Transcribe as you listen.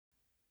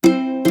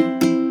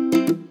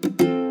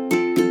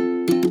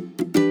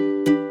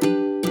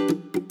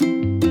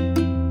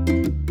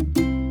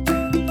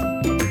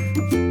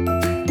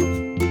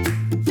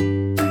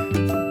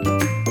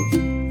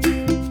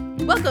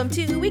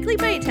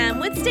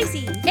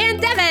Stacy.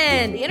 And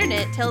Devin. The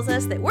internet tells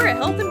us that we're a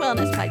health and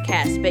wellness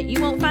podcast, but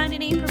you won't find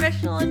any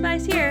professional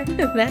advice here.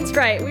 That's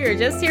right. We are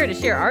just here to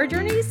share our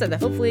journeys so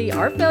that hopefully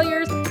our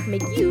failures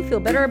make you feel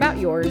better about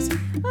yours.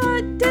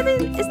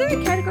 Devin, is there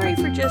a category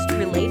for just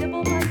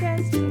relatable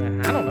podcasts?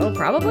 I don't know,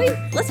 probably.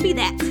 Let's be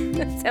that.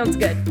 Sounds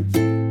good.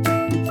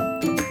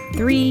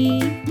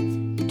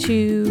 3,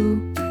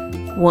 2,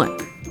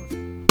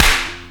 1.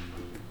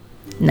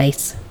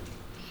 Nice.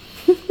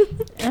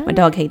 My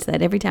dog hates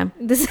that every time.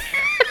 This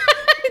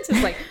it's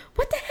just like,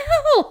 what the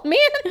hell, man?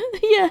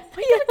 Yeah. Why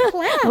you gotta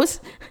clap?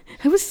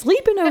 I was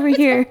sleeping over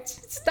here.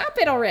 Stop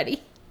it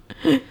already.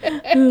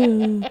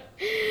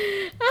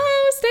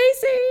 Oh,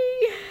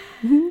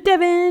 Stacy.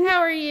 Devin. How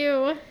are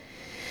you?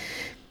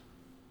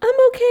 I'm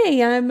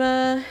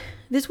okay.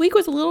 This week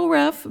was a little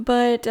rough,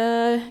 but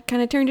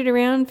kind of turned it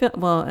around.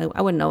 Well,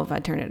 I wouldn't know if I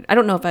turned it. I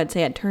don't know if I'd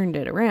say I turned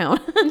it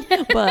around,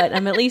 but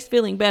I'm at least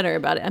feeling better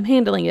about it. I'm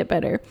handling it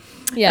better.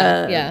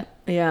 Yeah.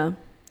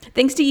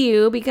 Thanks to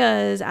you,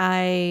 because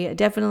I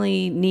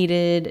definitely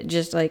needed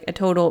just like a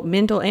total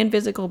mental and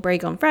physical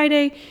break on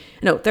Thursday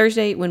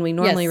when we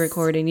normally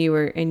record, and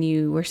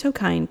you were so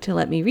kind to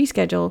let me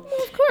reschedule.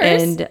 Well, of course.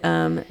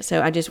 And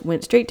so I just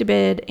went straight to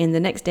bed, and the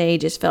next day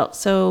just felt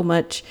so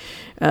much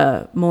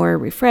more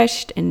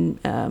refreshed and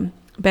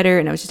better,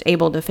 and I was just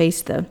able to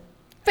face the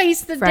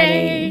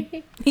Friday.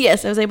 Day.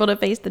 Yes, I was able to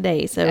face the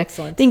day. So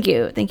excellent. Thank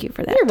you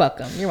for that. You're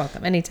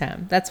welcome.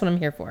 Anytime. That's what I'm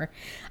here for.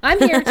 I'm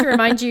here to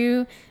remind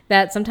you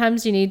that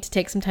sometimes you need to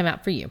take some time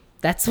out for you.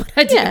 That's what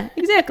I do. Yeah,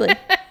 exactly.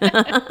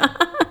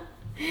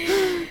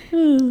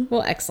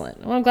 Well,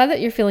 excellent. Well, I'm glad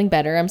that you're feeling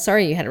better. I'm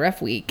sorry you had a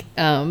rough week.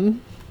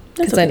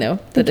 Because I know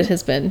that it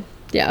has been.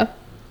 Yeah.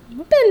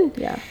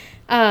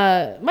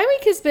 My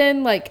week has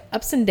been like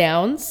ups and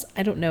downs.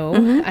 I don't know.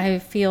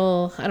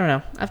 Mm-hmm. I don't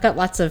know. I've got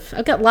lots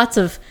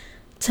of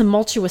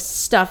tumultuous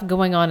stuff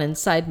going on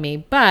inside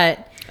me,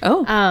 but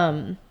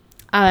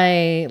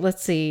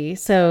let's see.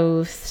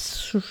 So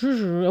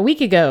a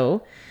week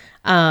ago,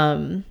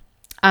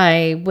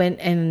 I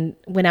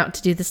went out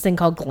to do this thing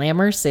called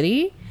Glamour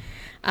City.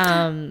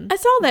 I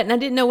saw that and I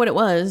didn't know what it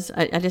was.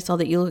 I just saw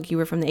that you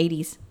were from the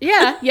 80s.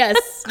 Yeah.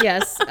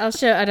 Yes. I'll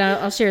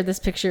share this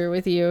picture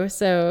with you.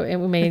 So,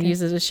 and we may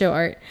use it as show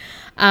art.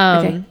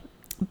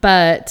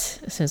 But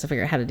as soon as I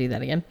figure out how to do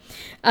that again.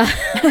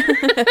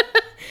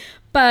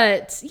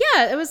 But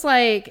yeah, it was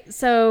like,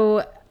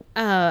 so,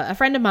 a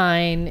friend of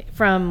mine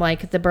from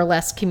like the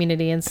burlesque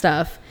community and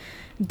stuff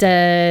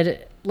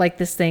did like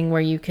this thing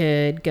where you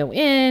could go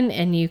in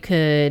and you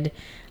could,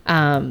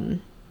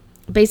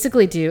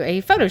 basically do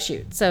a photo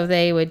shoot. So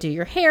they would do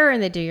your hair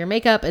and they do your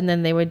makeup, and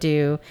then they would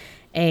do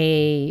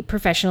a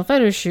professional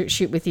photo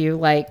shoot with you,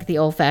 like the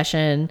old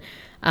fashioned,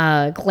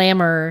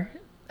 glamour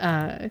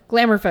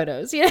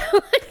photos, you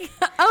know?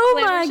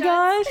 Oh my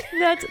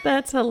gosh.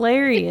 That's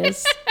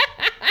hilarious.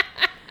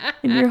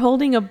 And you're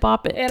holding a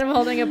boppet. And I'm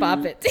holding a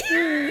boppet.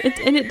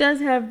 And it does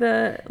have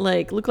the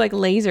look like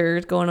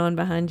lasers going on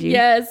behind you.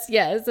 Yes.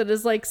 It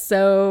is like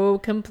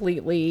so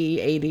completely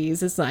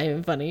 80s. It's not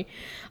even funny.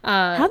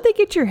 How'd they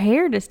get your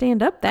hair to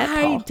stand up that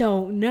tall? I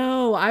don't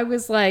know. I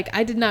was like,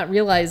 I did not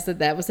realize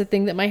that was a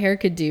thing that my hair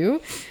could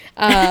do.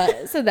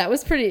 So that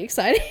was pretty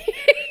exciting.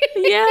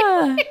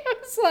 Yeah. I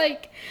was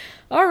like,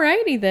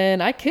 alrighty then.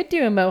 I could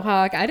do a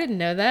mohawk. I didn't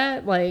know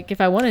that, like,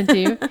 if I wanted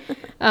to.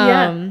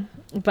 Yeah.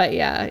 But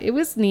yeah, it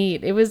was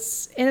neat.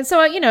 And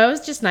so, it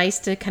was just nice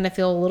to kind of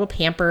feel a little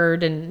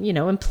pampered and,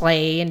 and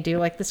play and do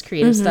like this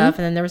creative stuff.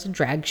 And then there was a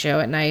drag show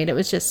at night. It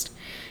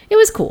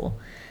was cool.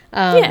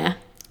 Yeah.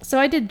 So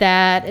I did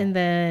that. And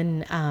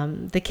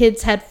then the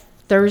kids had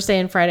Thursday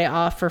and Friday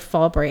off for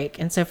fall break.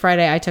 And so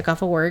Friday I took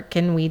off of work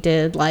and we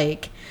did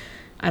like,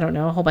 I don't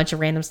know, a whole bunch of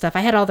random stuff.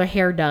 I had all their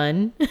hair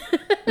done.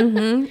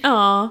 Mm-hmm.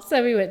 Aw.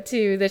 So we went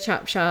to the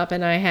chop shop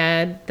and I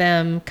had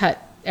them cut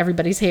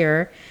everybody's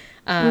hair.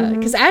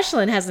 Because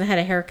Ashlyn hasn't had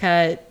a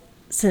haircut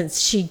since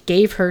she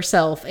gave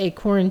herself a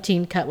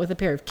quarantine cut with a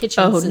pair of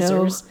kitchen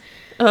scissors.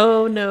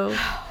 Oh, no.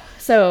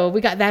 So we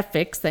got that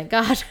fixed, thank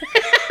God.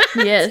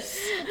 Yes.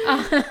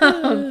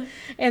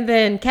 And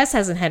then Kes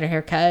hasn't had a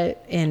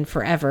haircut in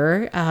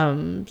forever.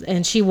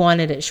 And she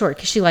wanted it short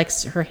because she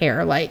likes her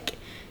hair like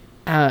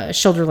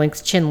shoulder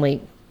length, chin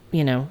length,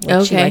 she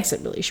likes it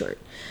really short.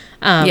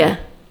 Yeah.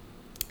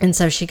 And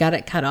so she got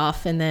it cut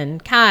off. And then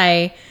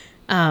Kai...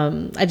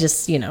 I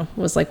just,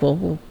 was like,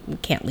 well, we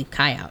can't leave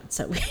Kai out.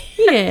 So we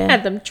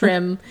had them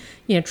trim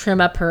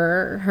up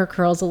her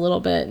curls a little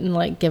bit and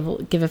like give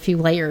a few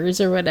layers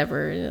or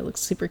whatever. And it looks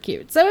super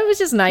cute. So it was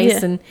just nice.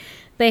 Yeah. And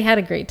they had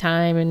a great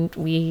time. And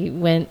we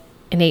went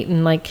and ate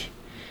in like,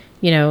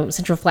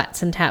 Central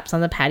Flats and Taps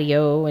on the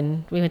patio.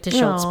 And we went to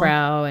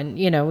Schultzbrow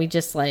and, we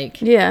just like,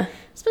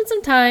 spent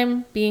some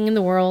time being in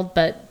the world,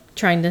 but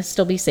trying to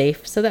still be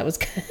safe. So that was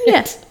good.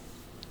 Yeah.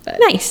 But,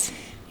 nice.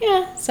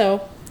 Yeah.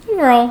 So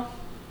overall,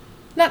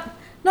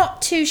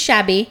 not too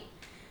shabby.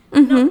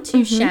 Not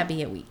too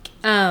shabby a week.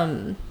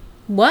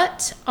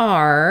 What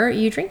are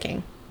you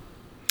drinking?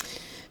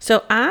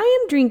 So I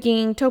am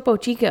drinking Topo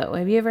Chico.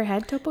 Have you ever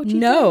had Topo Chico?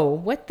 No.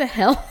 What the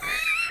hell?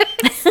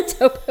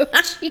 Topo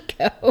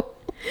Chico.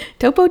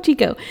 Topo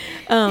Chico.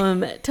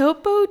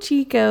 Topo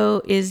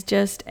Chico is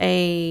just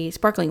a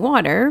sparkling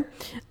water,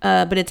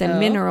 but it's a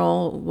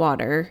mineral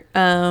water.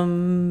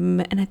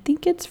 And I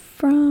think it's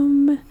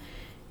from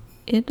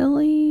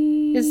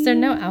Italy. Is there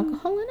no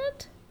alcohol in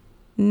it?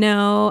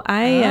 No,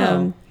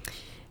 I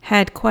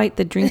had quite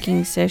the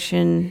drinking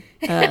session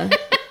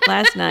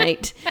last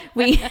night.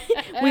 We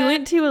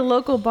went to a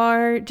local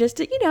bar just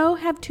to,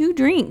 have 2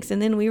 drinks,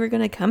 and then we were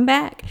going to come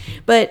back.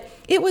 But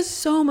it was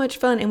so much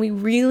fun, and we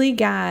really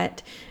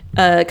got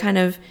kind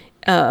of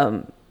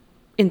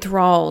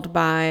enthralled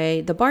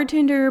by the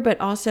bartender, but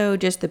also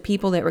just the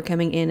people that were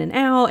coming in and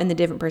out, and the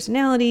different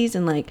personalities,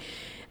 and like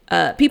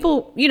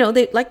people,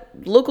 they like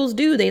locals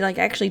do. They like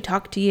actually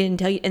talk to you and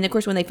tell you. And of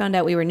course, when they found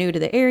out we were new to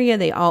the area,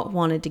 they all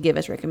wanted to give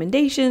us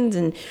recommendations.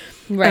 And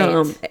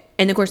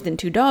and of course, then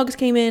 2 dogs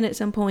came in at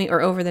some point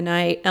or over the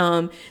night.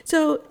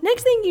 So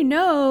next thing you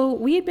know,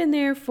 we had been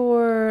there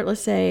for,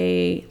 let's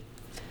say,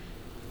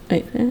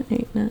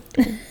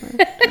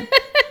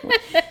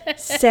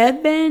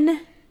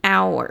 7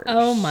 hours.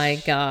 Oh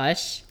my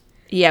gosh.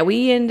 Yeah,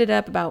 we ended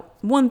up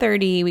about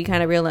 1:30. We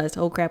kind of realized,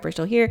 oh crap, we're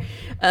still here.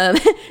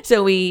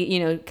 So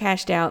we,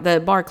 cashed out.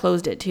 The bar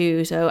closed at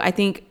 2. So I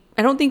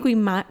don't think we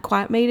might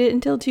quite made it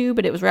until 2,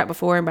 but it was right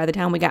before. And by the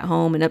time we got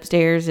home and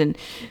upstairs and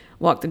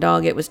walked the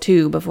dog, it was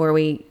 2 before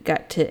we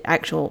got to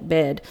actual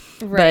bed.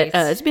 Right.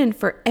 But it's been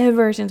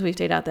forever since we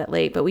stayed out that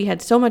late, but we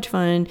had so much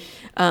fun.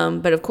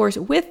 But of course,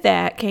 with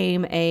that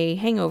came a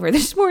hangover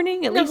this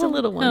morning, at least a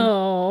little one.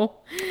 Oh.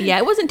 Yeah,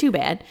 it wasn't too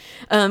bad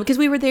because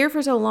we were there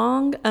for so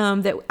long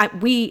that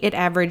it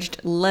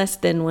averaged less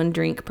than 1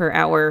 drink per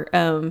hour.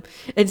 And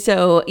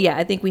so, yeah,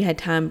 I think we had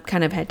time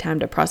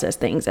to process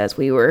things as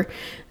we were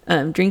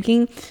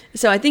drinking.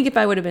 So I think if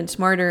I would have been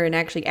smarter and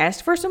actually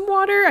asked for some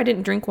water, I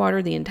didn't drink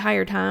water the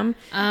entire time.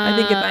 I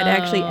think if I'd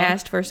actually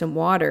asked for some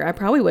water, I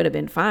probably would have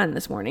been fine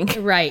this morning.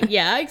 Right.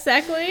 Yeah,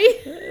 exactly.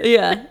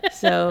 Yeah.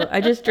 So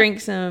I just drank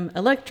some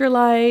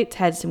electrolytes,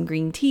 had some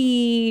green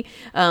tea,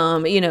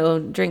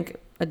 drink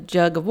a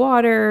jug of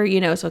water,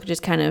 so I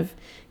just kind of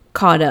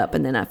caught up,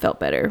 and then I felt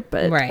better.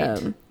 But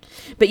right.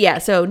 But yeah,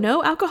 so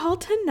no alcohol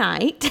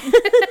tonight.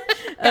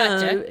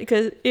 Gotcha.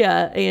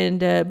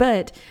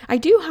 But I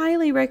do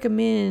highly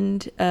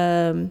recommend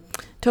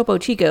Topo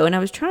Chico, and I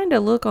was trying to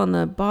look on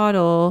the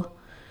bottle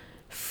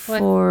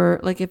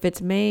for like if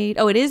it's made.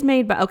 Oh, it is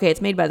made by. Okay,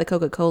 it's made by the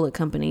Coca-Cola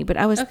company, but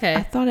I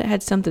thought it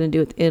had something to do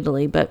with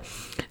Italy, but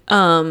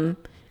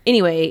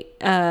anyway,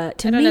 to I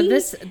don't know,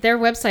 their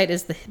website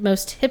is the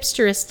most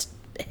hipster-esque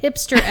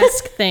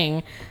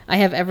thing I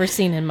have ever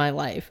seen in my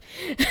life.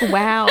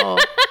 Wow.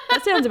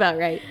 That sounds about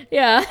right.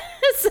 Yeah.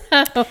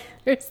 So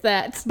there's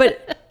that.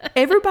 But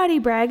everybody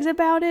brags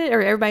about it,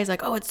 or everybody's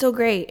like, oh, it's so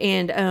great.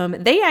 And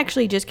they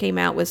actually just came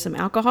out with some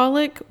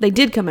they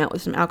did come out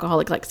with some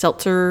alcoholic, like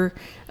seltzer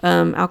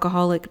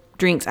alcoholic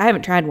drinks. I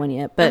haven't tried one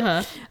yet,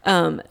 but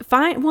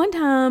one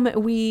time it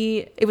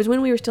was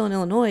when we were still in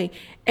Illinois,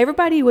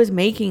 everybody was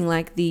making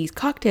like these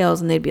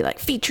cocktails, and they'd be like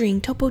featuring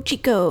Topo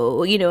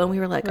Chico, and we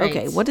were like, right.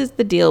 Okay, what is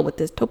the deal with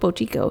this Topo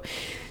Chico?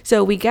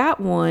 So we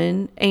got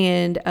one,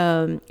 and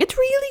it's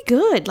really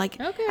good. Like,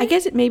 okay. I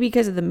guess it may be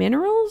because of the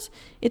minerals.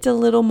 It's a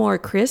little more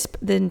crisp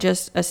than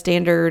just a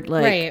standard,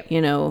 like,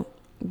 right.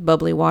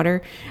 Bubbly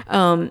water.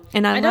 And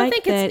I don't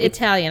think it's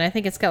Italian. I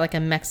think it's got like a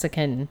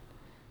Mexican.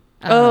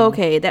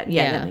 Okay. That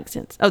makes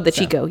sense. Oh, the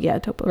Chico. Yeah.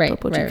 Topo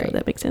Chico. Right.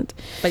 That makes sense.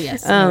 But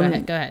yes, go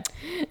ahead.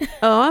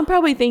 Oh, I'm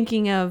probably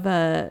thinking of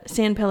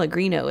San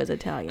Pellegrino as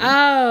Italian.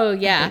 Oh,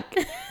 yeah.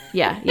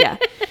 Yeah.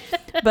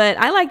 But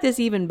I like this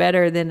even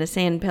better than a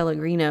San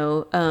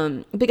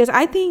Pellegrino because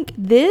I think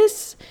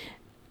this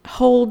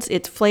holds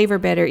its flavor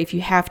better if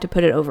you have to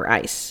put it over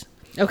ice.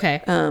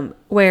 Okay.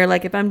 Where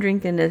like if I'm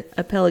drinking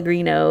a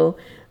Pellegrino,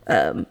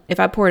 if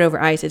I pour it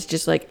over ice, it's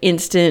just like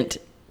instant,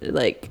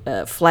 like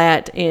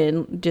flat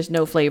and just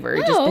no flavor.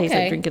 It just tastes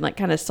like drinking like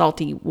kind of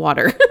salty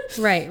water.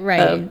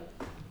 Right.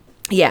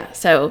 Yeah,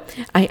 so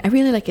I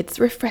really like it. It's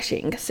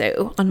refreshing.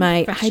 So on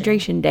my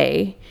hydration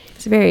day,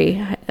 it's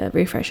very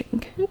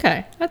refreshing.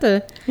 Okay. I have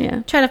to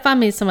try to find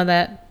me some of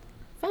that.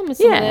 Of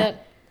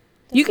that.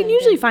 You can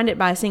usually find it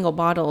by single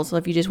bottle, so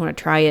if you just want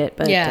to try it.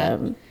 But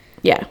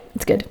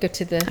it's good. Go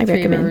to the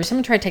Three Rivers. I'm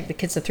going to try to take the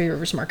kids to Three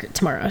Rivers Market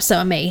tomorrow, so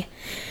I may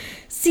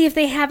see if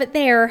they have it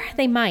there.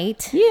 They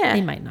might. Yeah.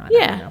 They might not.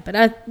 Yeah. I don't know. But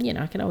I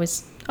can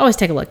always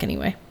take a look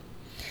anyway.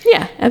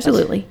 Yeah,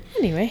 absolutely.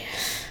 But anyway.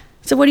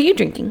 So what are you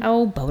drinking?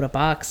 Oh, Boda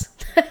Box.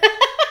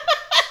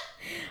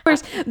 Of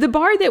course, the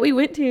bar that we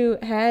went to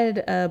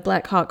had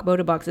Black Hawk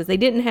Boda Boxes. They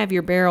didn't have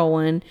your barrel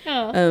one,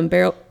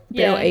 barrel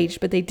aged,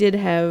 but they did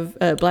have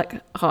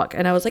Black Hawk.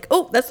 And I was like,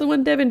 oh, that's the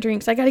one Devin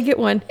drinks. I got to get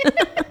one.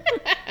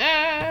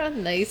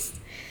 Nice.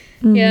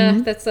 Mm-hmm. Yeah,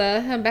 that's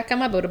I'm back on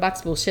my Boda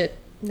Box bullshit.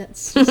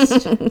 That's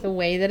just the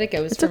way that it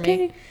goes for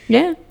me.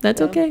 Yeah,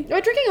 that's okay.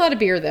 I'm drinking a lot of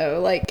beer though.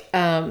 Like,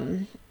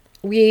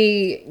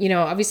 we,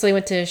 obviously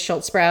went to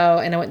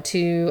Schultzbrow, and I went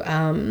to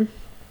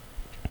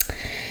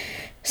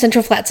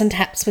Central Flats on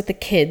Taps with the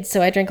kids.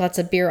 So I drank lots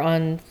of beer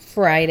on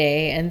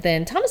Friday. And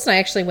then Thomas and I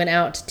actually went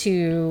out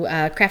to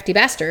Crafty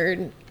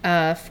Bastard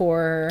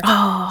for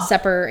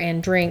supper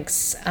and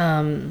drinks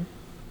on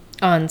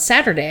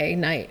Saturday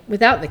night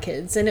without the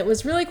kids. And it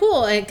was really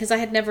cool because I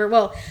had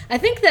never, I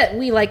think that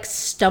we like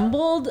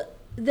stumbled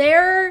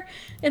there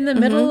in the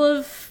middle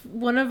of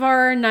one of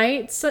our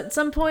nights at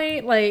some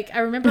point. Like I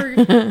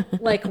remember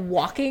like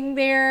walking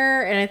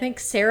there, and I think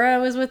Sarah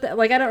was with it.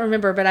 Like I don't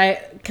remember, but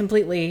I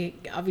completely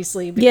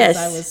obviously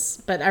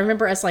because but I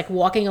remember us like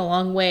walking a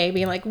long way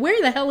being like,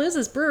 where the hell is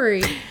this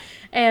brewery?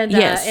 And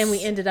and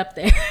we ended up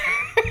there.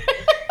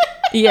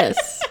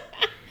 Yes.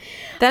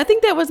 I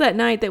think that was that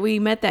night that we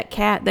met that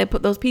cat.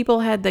 Those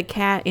people had the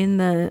cat in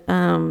the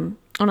on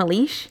a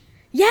leash.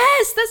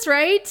 Yes, that's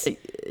right.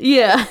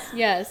 Yeah.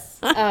 Yes.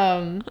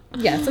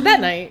 Yeah. So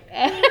that night.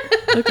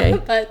 Okay.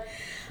 But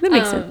that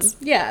makes sense.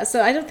 Yeah.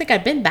 So I don't think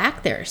I've been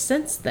back there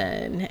since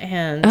then,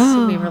 and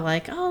so we were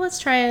like, oh, let's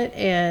try it,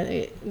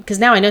 and because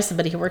now I know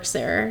somebody who works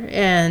there,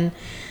 and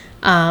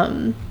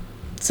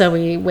so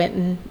we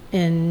went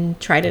and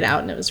tried it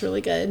out, and it was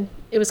really good.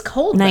 It was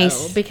cold though,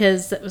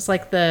 because it was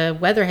like the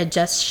weather had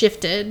just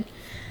shifted.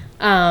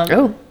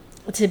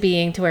 To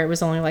being to where it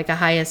was only like a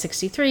high of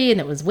 63, and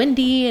it was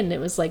windy, and it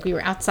was like we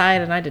were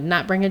outside, and I did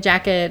not bring a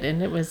jacket,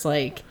 and it was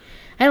like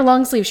I had a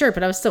long sleeve shirt,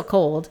 but I was still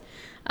cold.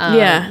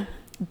 Yeah,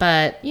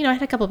 but I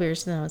had a couple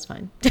beers, and then I was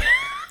fine.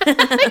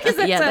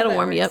 Yeah, that'll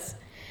warm you up.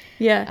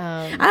 Yeah,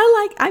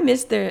 I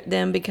miss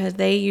them because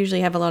they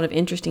usually have a lot of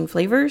interesting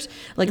flavors.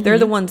 Like they're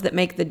the ones that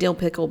make the dill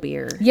pickle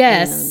beer.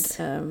 Yes,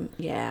 and,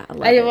 yeah, I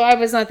love it. I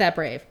was not that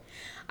brave.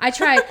 I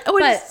tried,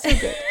 but so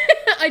good.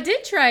 I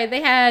did try.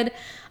 They had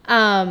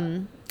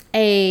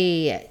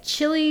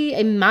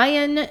a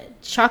Mayan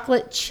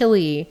chocolate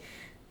chili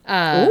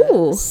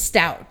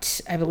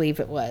stout, I believe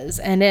it was,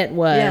 and it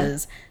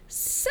was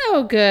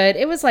so good.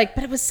 It was like,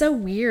 but it was so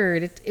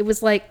weird. It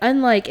was like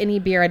unlike any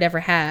beer I'd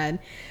ever had,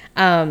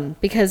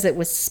 because it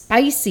was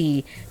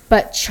spicy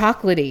but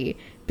chocolatey.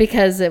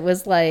 Because it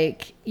was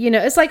like,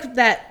 it's like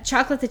that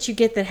chocolate that you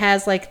get that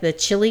has like the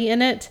chili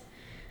in it.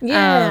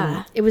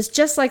 Yeah, it was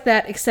just like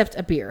that, except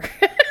a beer.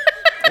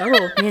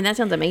 Oh man, that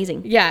sounds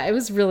amazing. Yeah, it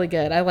was really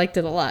good. I liked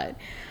it a lot.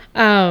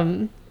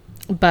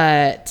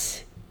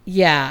 But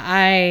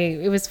yeah,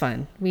 it was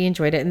fun. We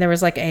enjoyed it. And there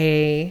was like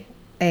a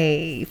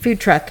food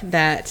truck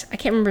that I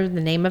can't remember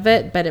the name of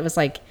it, but it was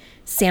like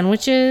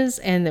sandwiches,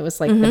 and it was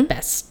like the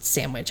best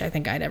sandwich I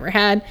think I'd ever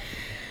had.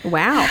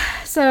 Wow.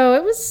 So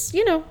it was,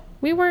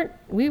 we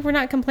were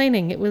not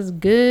complaining. It was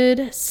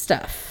good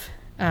stuff.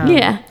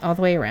 All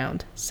the way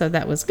around. So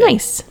that was good.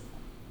 Nice.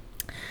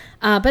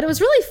 But it was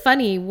really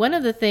funny. One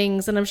of the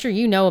things, and I'm sure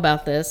you know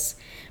about this,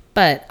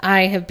 but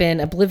I have been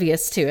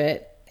oblivious to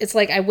it. It's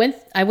like I went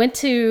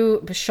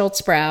to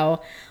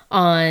Schultzbrow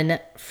on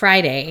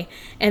Friday,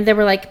 and there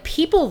were like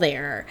people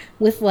there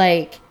with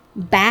like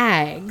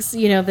bags,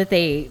 that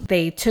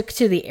they took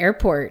to the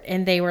airport,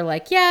 and they were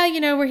like, yeah,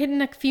 we're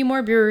hitting a few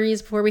more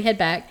breweries before we head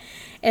back.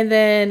 And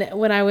then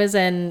when I was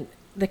in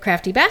the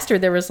Crafty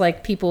Bastard, there was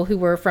like people who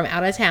were from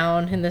out of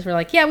town, and they were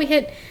like, yeah, we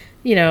hit,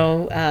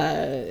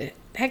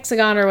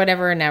 Hexagon or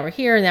whatever, and now we're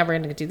here, and now we're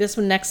going to do this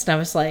one next. And I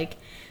was like,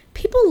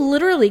 people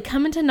literally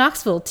come into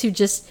Knoxville to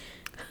just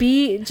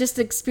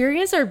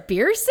experience our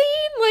beer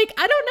scene. Like,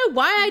 I don't know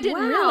why I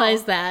didn't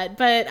realize that,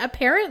 but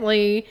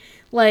apparently,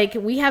 like,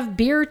 we have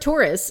beer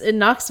tourists in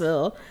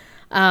Knoxville,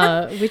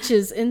 which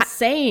is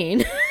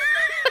insane.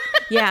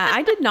 Yeah,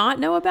 I did not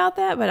know about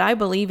that, but I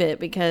believe it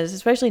because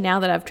especially now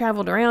that I've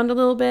traveled around a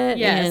little bit,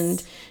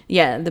 and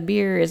yeah, the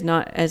beer is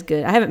not as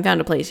good. I haven't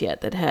found a place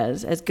yet that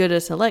has as good a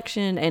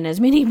selection and as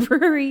many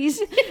breweries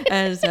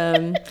as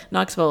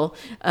Knoxville.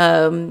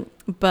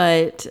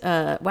 But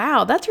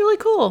wow, that's really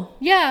cool.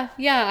 Yeah.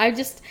 I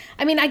guess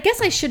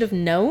I should have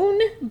known,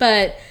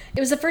 but it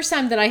was the first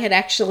time that I had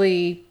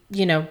actually,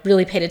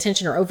 really paid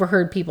attention or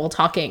overheard people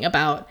talking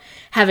about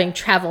having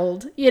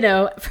traveled,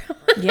 from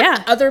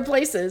other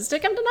places to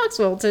come to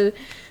Knoxville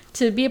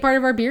to be a part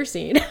of our beer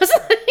scene. I was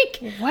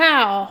like,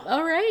 wow.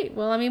 All right.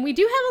 Well, we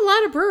do have a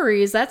lot of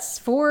breweries. That's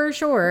for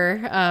sure.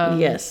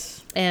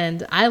 Yes.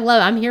 And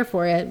I'm here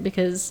for it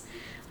because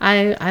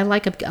I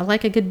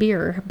like a good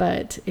beer,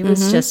 but it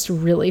was just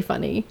really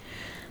funny.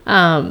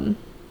 Anyway,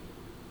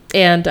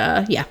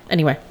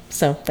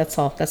 so that's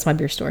all. That's my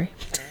beer story.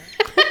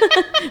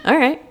 All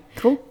right.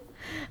 Cool.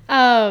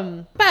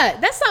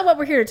 But that's not what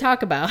we're here to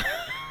talk about.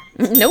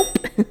 Nope.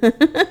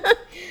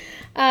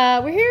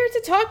 We're here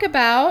to talk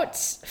about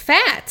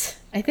fat,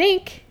 I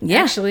think.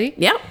 Yeah. Actually.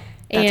 Yeah.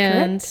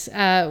 And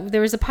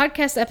there was a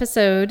podcast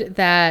episode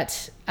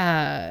that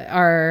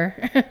our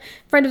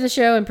friend of the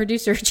show and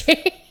producer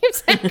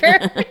James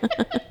Hacker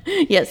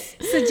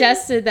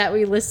suggested that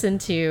we listen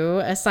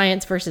to a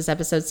Science Versus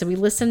episode. So we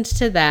listened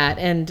to that,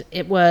 and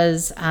it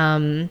was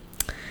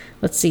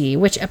let's see,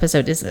 which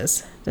episode is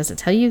this? Does it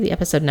tell you the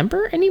episode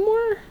number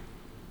anymore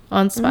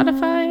on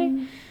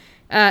Spotify?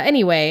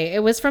 Anyway,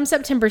 it was from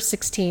September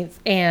 16th,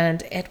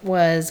 and it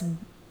was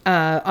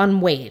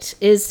on weight.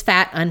 Is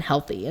fat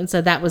unhealthy? And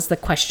so that was the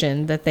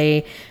question that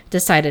they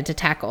decided to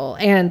tackle.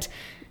 And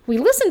we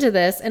listened to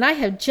this, and I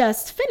have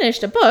just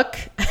finished a book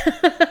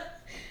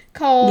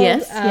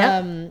called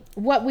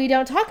What We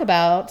Don't Talk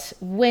About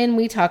When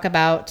We Talk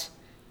About...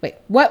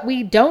 What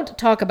We Don't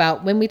Talk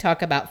About When We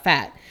Talk About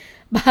Fat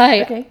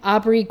by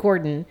Aubrey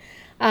Gordon.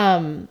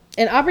 And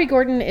Aubrey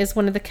Gordon is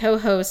one of the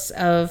co-hosts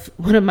of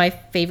one of my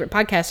favorite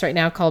podcasts right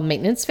now called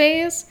Maintenance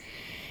Phase.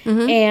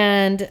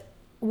 And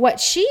what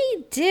she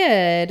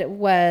did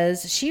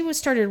was she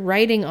started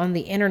writing on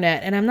the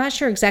internet, and I'm not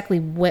sure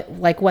exactly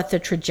what the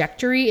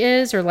trajectory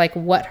is, or like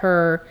what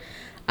her,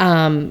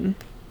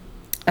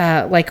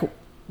 like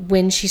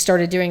when she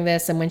started doing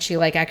this and when she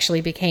like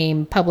actually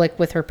became public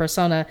with her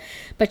persona.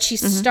 But she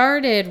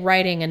started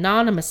writing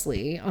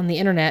anonymously on the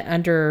internet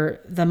under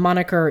the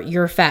moniker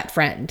Your Fat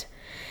Friend.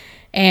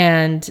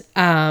 And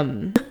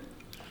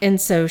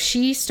so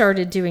she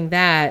started doing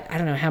that, I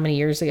don't know how many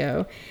years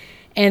ago.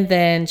 And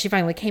then she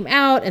finally came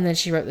out, and then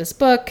she wrote this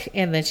book,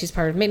 and then she's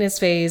part of Maintenance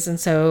Phase. And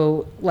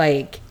so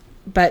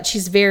but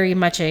she's very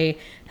much a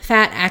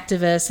fat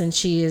activist, and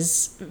she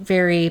is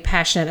very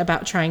passionate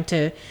about trying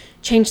to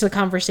change the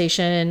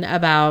conversation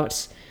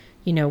about,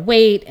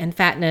 weight and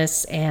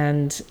fatness,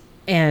 and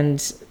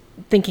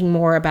thinking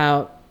more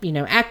about,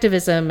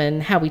 activism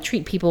and how we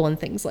treat people and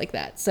things like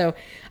that. So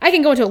I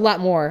can go into a lot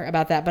more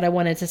about that, but I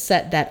wanted to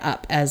set that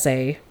up as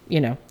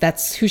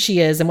that's who she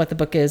is and what the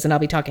book is. And I'll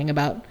be talking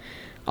about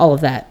all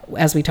of that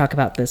as we talk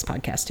about this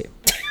podcast too.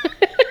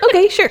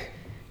 Okay, sure.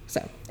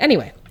 So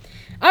anyway,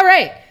 all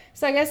right.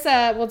 So I guess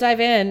we'll dive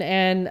in,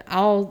 and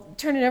I'll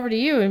turn it over to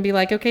you and be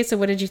like, okay, so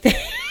what did you think?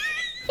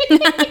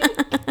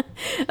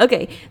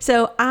 Okay,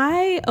 so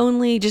I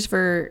only, just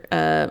for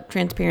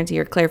transparency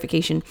or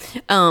clarification,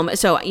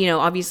 so,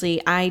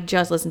 obviously I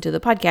just listened to the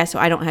podcast, so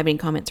I don't have any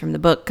comments from the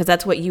book, because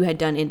that's what you had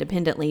done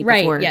independently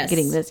before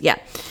getting this. Yeah.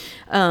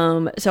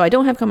 So I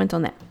don't have comments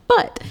on that.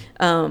 But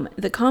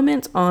the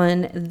comments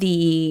on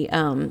the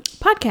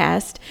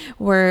podcast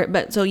were,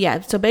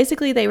 so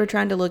basically they were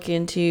trying to look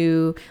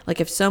into, like,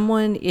 if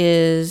someone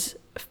is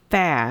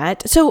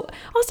fat. So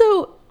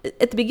also,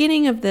 at the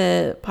beginning of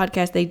the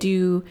podcast, they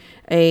do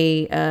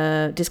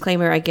a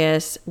disclaimer, I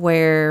guess,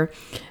 where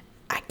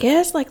I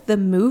guess like the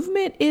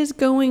movement is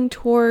going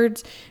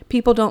towards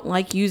people don't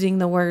like using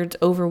the words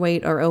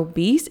overweight or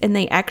obese, and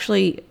they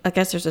actually, I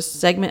guess there's a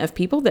segment of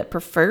people that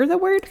prefer the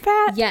word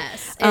fat.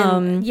 Yes.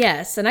 And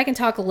and I can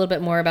talk a little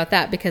bit more about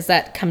that, because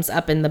that comes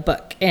up in the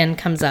book and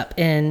comes up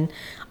in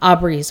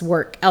Aubrey's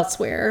work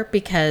elsewhere,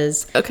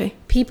 because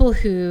people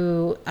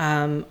who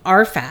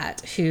are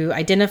fat, who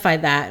identify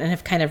that and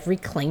have kind of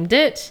reclaimed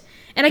it,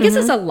 and I guess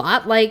it's a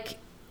lot like,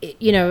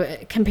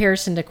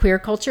 comparison to queer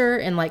culture,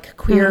 and like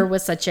queer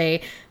was such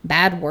a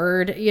bad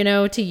word,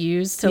 to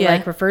use to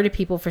like refer to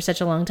people for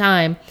such a long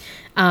time.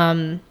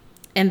 And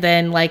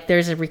then like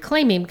there's a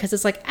reclaiming, because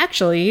it's like,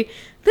 actually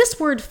this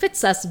word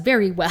fits us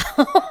very well.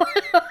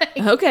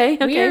 Okay.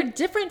 We are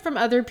different from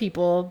other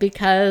people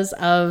because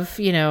of,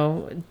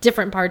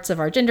 different parts of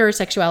our gender or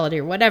sexuality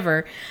or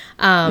whatever.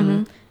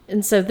 And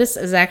so this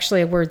is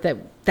actually a word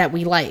that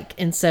we like.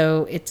 And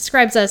so it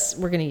describes us,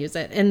 we're going to use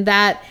it. And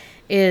that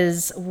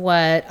is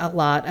what a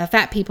lot of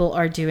fat people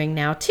are doing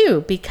now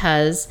too,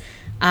 because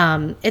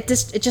it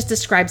just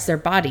describes their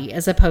body,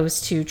 as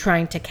opposed to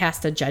trying to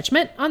cast a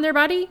judgment on their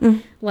body.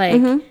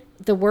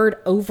 The word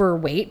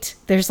overweight,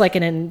 there's like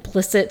an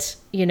implicit,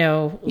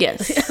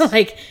 yes,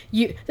 like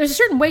there's a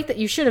certain weight that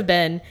you should have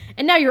been,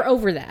 and now you're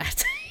over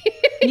that.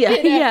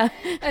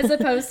 As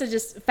opposed to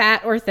just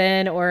fat or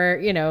thin,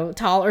 or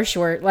tall or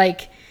short.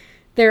 Like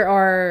there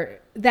are,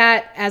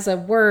 that as a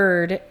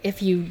word,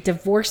 if you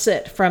divorce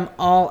it from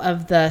all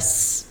of the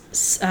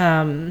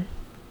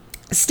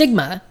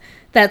stigma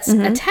that's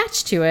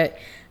attached to it,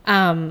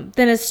 then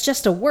it's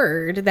just a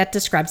word that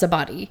describes a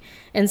body.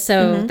 And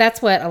so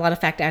that's what a lot of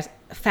fat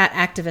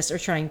activists are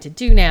trying to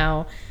do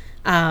now.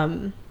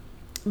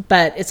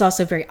 But it's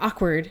also very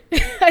awkward,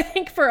 I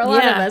think, for a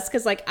lot of us,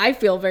 because like I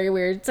feel very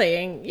weird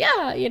saying,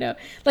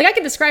 like I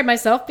can describe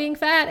myself being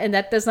fat and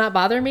that does not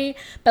bother me,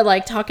 but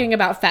like talking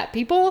about fat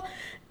people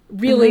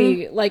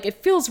really like it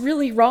feels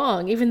really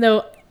wrong, even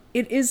though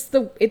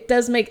it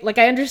does make, like,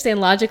 I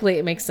understand logically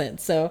it makes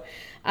sense. So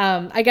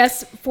I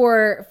guess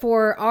for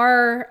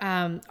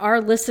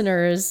our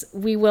listeners,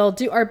 we will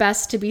do our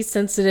best to be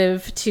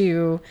sensitive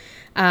to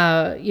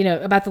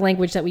about the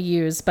language that we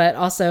use, but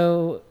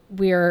also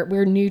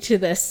we're new to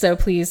this, so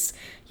please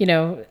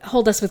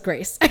hold us with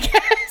grace, I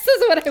guess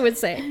is what I would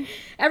say.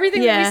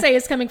 Everything that we say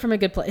is coming from a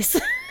good place.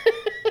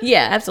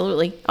 Yeah,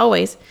 absolutely,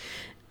 always.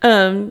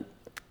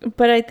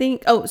 But I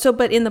think,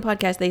 but in the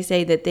podcast, they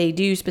say that they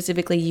do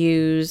specifically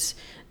use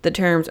the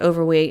terms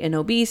overweight and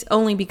obese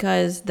only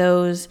because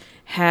those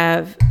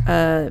have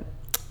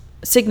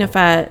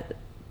signify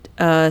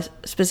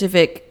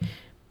specific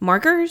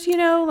markers,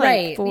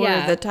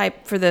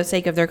 for the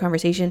sake of their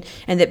conversation,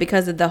 and that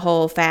because of the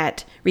whole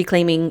fat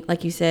reclaiming,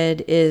 like you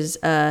said, is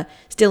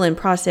still in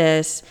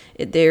process,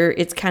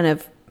 it's kind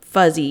of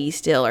fuzzy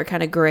still, or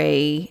kind of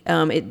gray.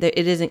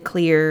 It isn't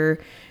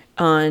clear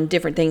on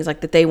different things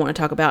like that they want to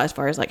talk about as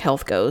far as like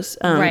health goes,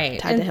 right,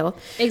 tied to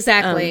health.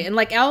 Exactly. And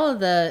like all of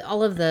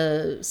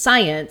the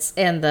science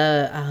and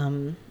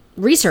the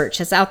research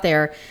that's out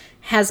there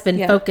has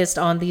been focused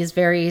on these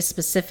very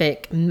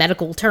specific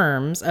medical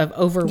terms of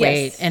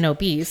overweight and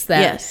obese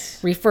that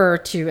refer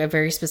to a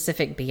very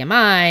specific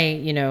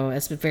BMI, you know, a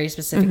very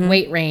specific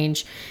weight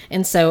range.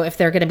 And so if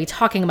they're going to be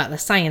talking about the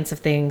science of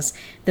things,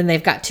 then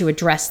they've got to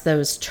address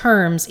those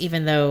terms,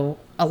 even though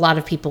a lot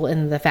of people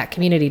in the fat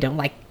community don't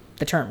like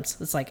the terms.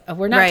 It's like, oh,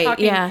 we're not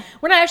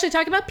actually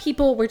talking about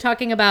people. We're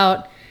talking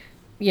about,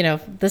 you know,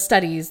 the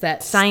studies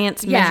that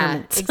science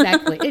measurements.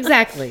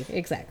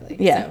 Exactly.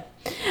 Yeah. So.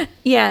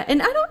 Yeah. And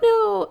I don't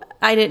know,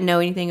 I didn't know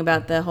anything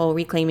about the whole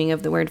reclaiming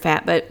of the word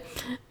fat, but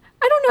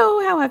I don't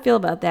know how I feel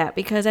about that,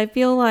 because I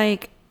feel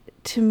like,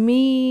 to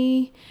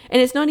me,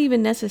 and it's not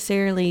even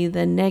necessarily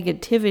the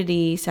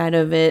negativity side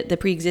of it, the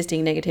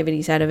pre-existing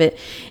negativity side of it.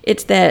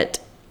 It's that,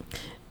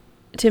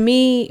 to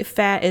me,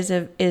 fat is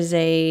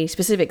a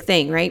specific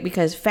thing, right?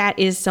 Because fat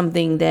is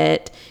something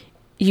that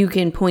you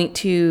can point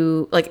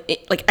to,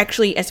 like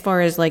actually, as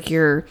far as like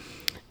your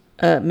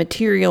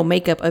material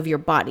makeup of your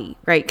body,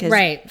 right?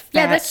 Right.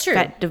 Yeah, that's true.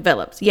 Fat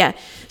develops. Yeah.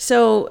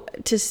 So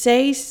to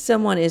say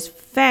someone is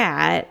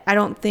fat, I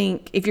don't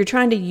think, if you're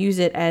trying to use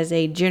it as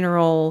a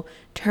general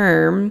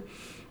term,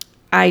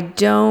 I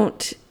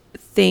don't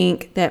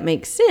think that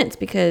makes sense,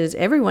 because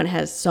everyone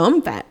has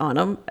some fat on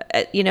them,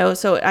 you know?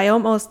 So I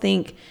almost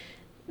think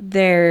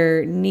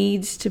there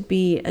needs to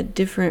be a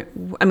different,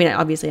 I mean,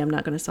 obviously I'm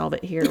not going to solve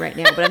it here right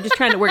now, but I'm just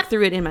trying to work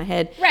through it in my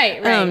head.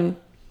 Right.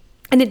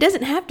 And it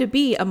doesn't have to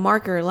be a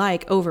marker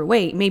like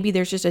overweight. Maybe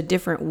there's just a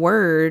different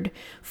word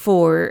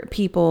for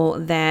people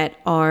that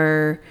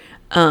are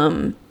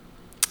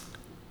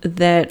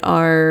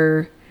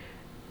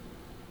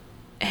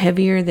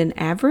heavier than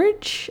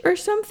average or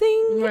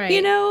something, right?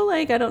 You know,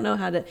 like, I don't know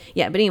how to,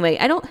 but anyway,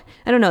 I don't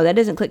know. That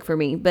doesn't click for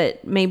me,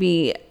 but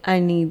maybe I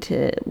need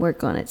to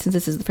work on it, since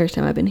this is the first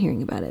time I've been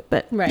hearing about it.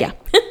 But yeah.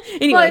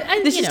 Anyway,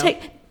 well,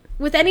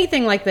 with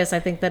anything like this, I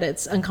think that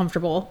it's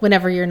uncomfortable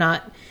whenever you're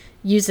not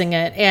using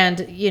it.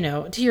 And, you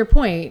know, to your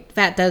point,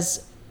 that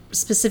does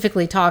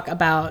specifically talk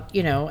about,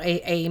 you know,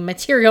 a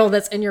material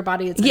that's in your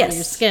body, it's under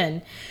your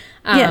skin.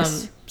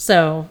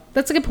 So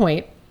that's a good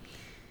point.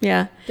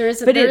 Yeah. There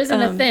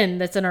isn't a thin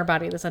that's in our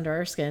body that's under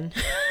our skin.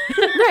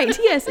 Right.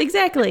 Yes,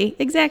 exactly.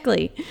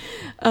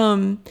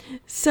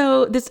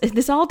 So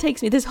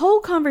this whole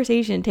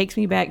conversation takes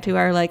me back to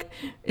our, like,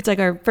 it's like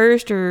our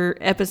first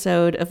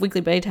episode of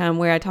Weekly Playtime,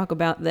 where I talk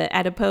about the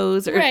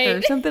adipose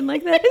or something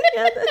like that.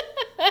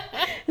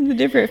 And the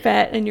different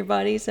fat in your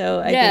body. So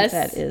I think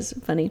that is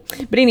funny.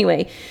 But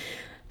anyway,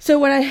 so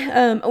what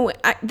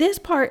this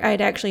part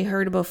I'd actually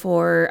heard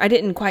before. I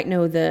didn't quite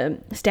know the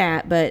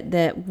stat, but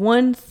that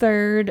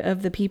 1/3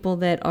 of the people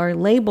that are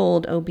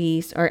labeled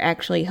obese are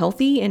actually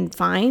healthy and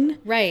fine.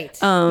 Right.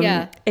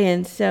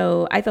 And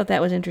so I thought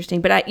that was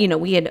interesting. But I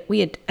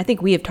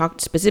think we have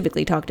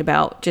specifically talked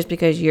about, just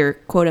because you're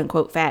quote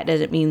unquote fat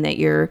doesn't mean that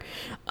you're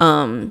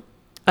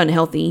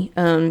unhealthy.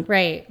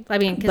 Right. I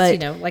mean, because, you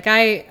know, like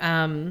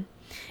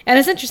and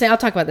it's interesting. I'll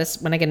talk about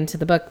this when I get into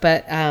the book,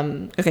 but,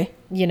 okay.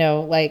 You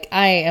know, like,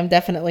 I am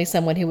definitely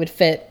someone who would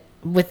fit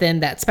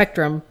within that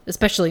spectrum,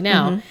 especially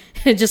now.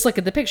 Just look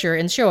at the picture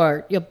and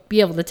sure, you'll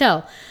be able to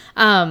tell.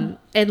 And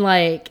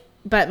like,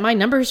 but my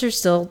numbers are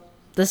still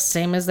the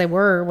same as they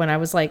were when I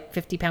was like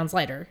 50 pounds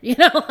lighter, you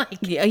know? Like,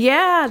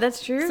 yeah,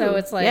 that's true. So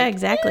it's like, yeah,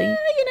 exactly. You know,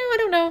 I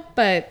don't know.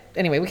 But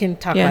anyway, we can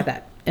talk about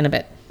that in a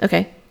bit.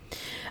 Okay.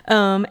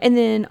 And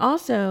then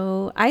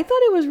also, I thought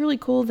it was really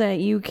cool that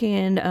you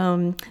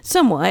can,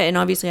 somewhat, and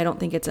obviously I don't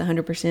think it's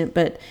 100%,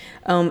 but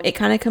it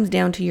kind of comes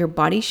down to your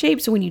body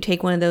shape. So when you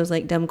take one of those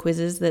like dumb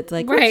quizzes that's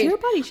like, what's your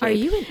body shape? Are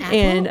you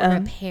an apple or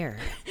a pear?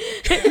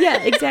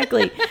 Yeah,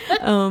 exactly.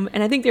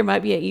 And I think there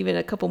might be even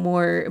a couple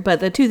more, but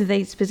the two that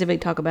they specifically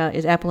talk about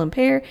is apple and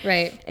pear.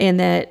 Right.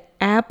 And that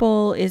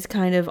apple is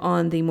kind of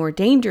on the more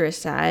dangerous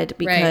side,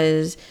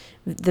 because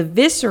the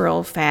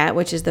visceral fat,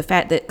 which is the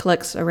fat that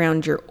collects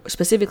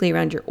specifically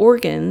around your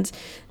organs,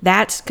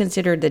 that's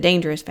considered the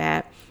dangerous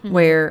fat.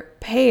 Where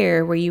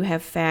pear, where you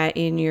have fat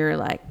in your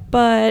like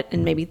butt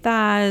and maybe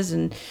thighs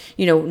and,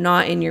 you know,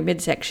 not in your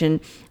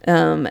midsection,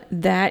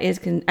 that is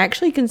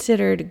actually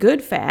considered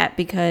good fat,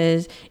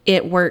 because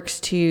it works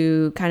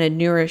to kind of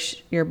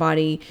nourish your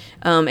body.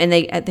 And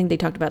I think they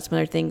talked about some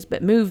other things,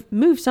 but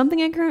move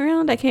something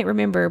around. I can't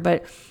remember,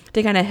 but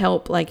to kind of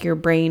help like your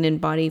brain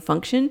and body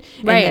function.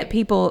 Right. And that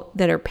people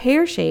that are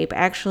pear shape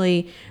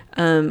actually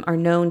are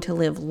known to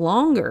live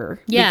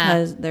longer,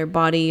 because their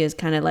body is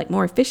kind of like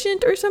more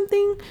efficient or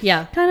something.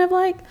 Yeah. Kind of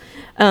like.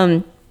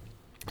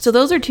 So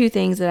those are two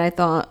things that I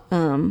thought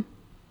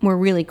were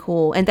really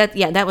cool. And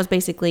that was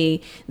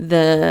basically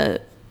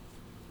the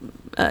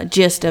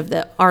gist of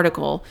the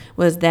article,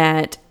 was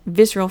that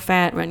visceral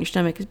fat around your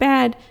stomach is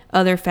bad.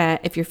 Other fat,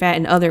 if you're fat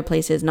in other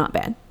places, not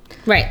bad.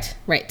 Right.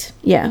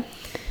 Yeah.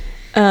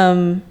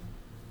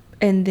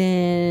 And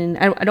then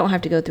I don't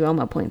have to go through all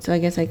my points, so I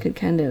guess I could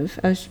I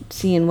was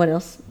seeing what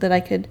else that I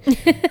could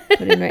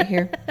put in right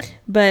here.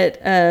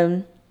 But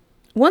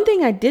One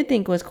thing I did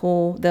think was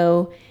cool,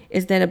 though,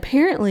 is that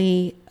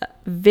apparently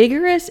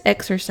vigorous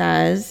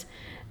exercise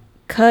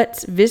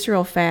cuts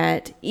visceral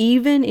fat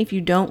even if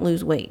you don't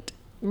lose weight.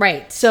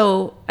 Right.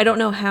 So I don't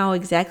know how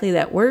exactly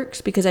that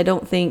works, because I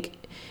don't think,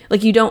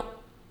 like, you don't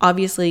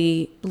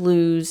obviously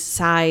lose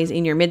size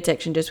in your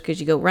midsection just because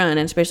you go run,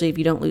 and especially if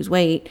you don't lose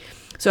weight.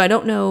 So I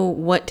don't know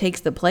what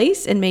takes the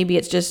place, and maybe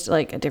it's just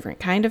like a different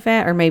kind of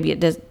fat, or maybe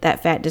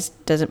that fat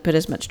just doesn't put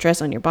as much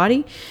stress on your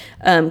body.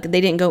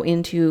 They didn't go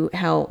into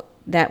how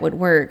that would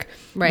work.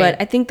 Right.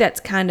 But I think that's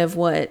kind of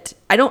what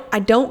I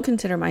don't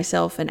consider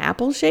myself an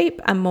apple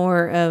shape. I'm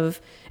more of,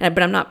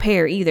 but I'm not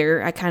pear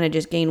either. I kind of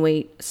just gain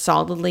weight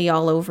solidly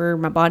all over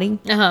my body.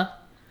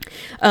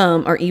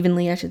 Or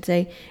evenly, I should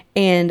say.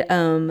 And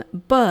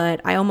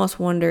but I almost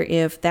wonder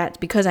if that's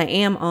because I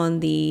am on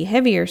the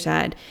heavier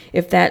side,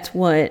 if that's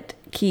what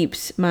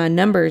keeps my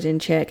numbers in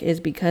check, is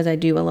because I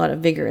do a lot of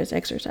vigorous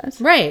exercise.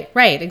 Right,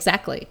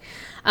 exactly.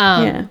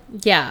 Yeah.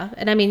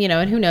 And I mean,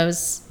 and who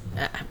knows,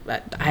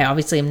 I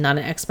obviously am not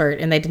an expert,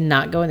 and they did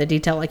not go into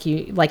detail like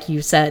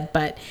you said,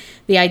 but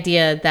the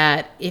idea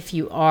that if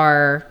you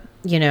are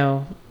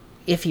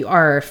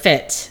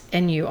fit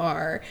and you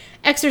are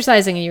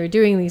exercising and you're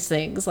doing these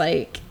things,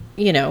 like,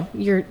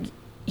 you're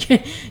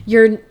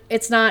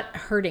it's not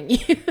hurting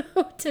you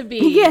to be,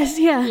 yes,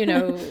 yeah,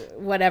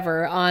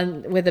 whatever,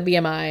 on with a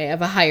BMI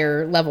of a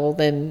higher level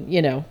than,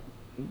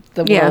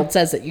 the world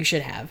says that you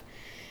should have.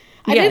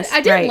 I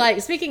did right. like,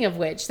 speaking of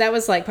which, that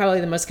was like probably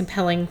the most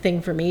compelling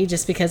thing for me,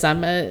 just because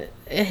I'm a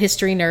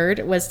history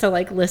nerd, was to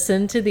like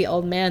listen to the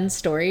old man's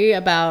story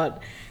about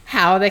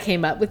how they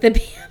came up with the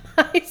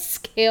BMI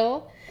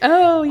scale.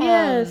 Oh,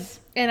 yes.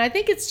 And I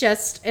think it's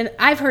just, and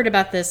I've heard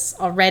about this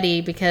already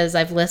because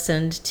I've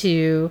listened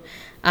to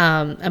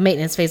a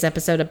maintenance phase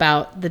episode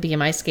about the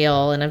BMI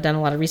scale, and I've done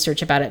a lot of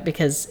research about it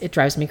because it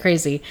drives me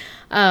crazy.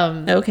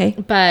 Okay.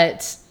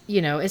 But,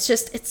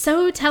 it's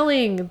so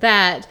telling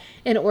that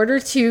in order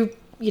to,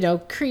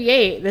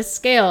 create this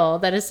scale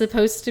that is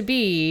supposed to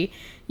be,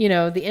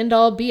 the end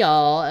all be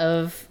all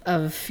of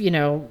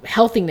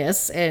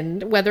healthiness,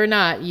 and whether or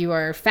not you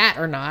are fat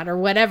or not, or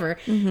whatever,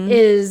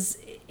 is,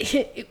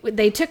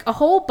 they took a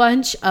whole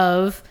bunch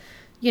of,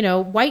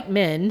 white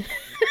men,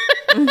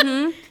 and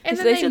then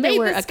So they said made there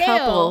were the a scale.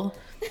 couple.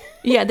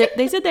 Yeah,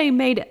 they said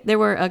there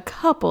were a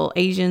couple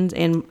Asians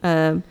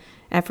and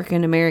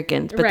African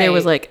Americans, but there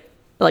was like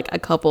a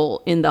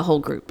couple in the whole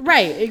group.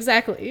 Right,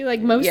 exactly.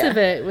 Like most of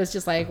it was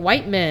just like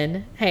white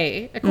men.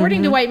 Hey,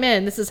 according to white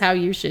men, this is how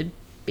you should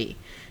be.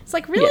 It's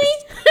like, really?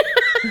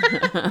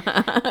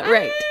 Yes.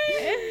 Right.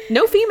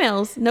 No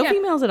females. No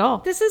females at all.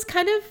 This is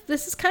kind of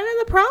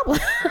the problem.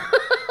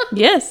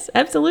 Yes,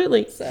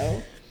 absolutely.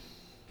 So,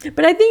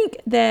 but I think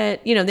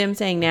that, them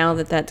saying now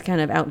that that's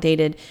kind of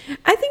outdated,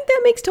 I think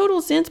that makes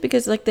total sense,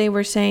 because like they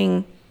were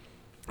saying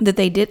that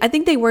they did, I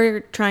think they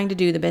were trying to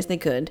do the best they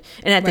could.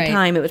 And at the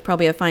time, it was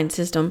probably a fine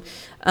system.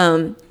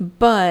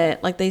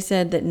 But like they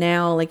said that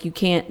now, like you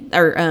can't,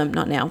 or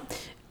not now,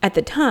 at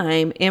the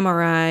time,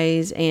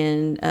 MRIs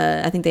and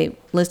I think they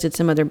listed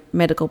some other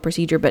medical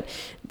procedure, but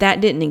that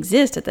didn't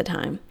exist at the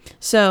time.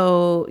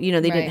 So, they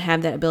didn't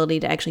have that ability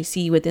to actually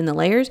see within the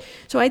layers.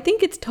 So I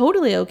think it's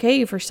totally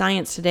okay for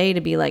science today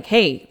to be like,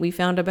 hey, we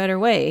found a better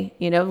way.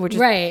 We're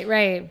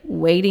just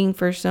waiting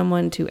for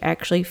someone to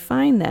actually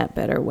find that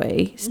better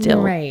way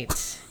still.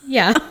 Right.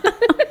 Yeah.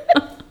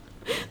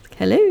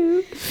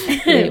 Hello.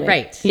 Anyway.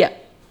 Right. Yeah.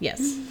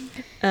 Yes.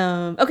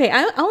 Okay,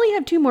 I only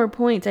have 2 more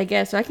points, I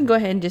guess, so I can go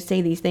ahead and just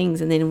say these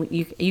things, and then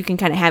you can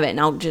kind of have it, and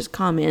I'll just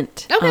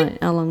comment on it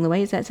along the way.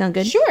 Does that sound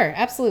good? Sure,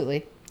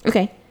 absolutely.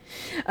 Okay.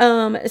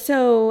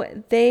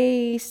 So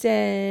they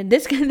said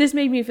this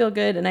made me feel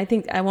good, and I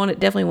think I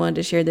definitely wanted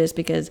to share this,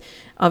 because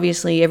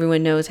obviously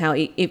everyone knows how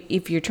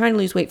if you're trying to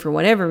lose weight for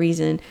whatever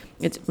reason,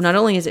 it's not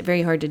only is it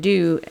very hard to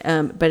do,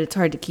 but it's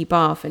hard to keep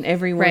off, and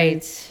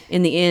everyone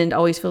in the end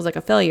always feels like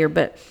a failure.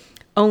 But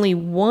only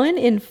 1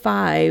 in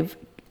 5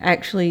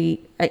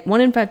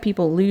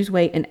 people lose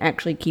weight and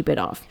actually keep it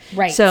off.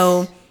 Right.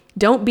 So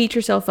don't beat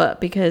yourself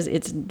up, because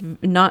it's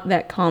not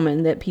that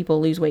common that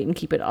people lose weight and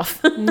keep it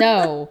off.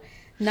 No,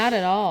 not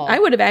at all. I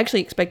would have actually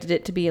expected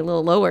it to be a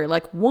little lower,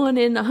 like 1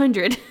 in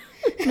 100,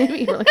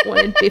 maybe like 1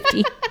 in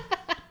 50.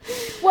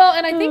 Well,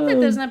 and I think that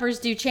those numbers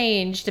do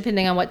change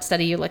depending on what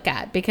study you look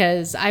at,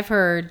 because I've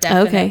heard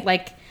definitely,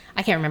 like,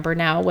 I can't remember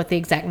now what the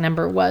exact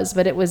number was,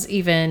 but it was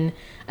even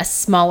a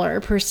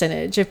smaller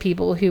percentage of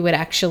people who would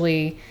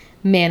actually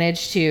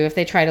manage to, if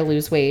they try to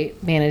lose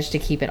weight, manage to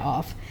keep it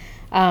off.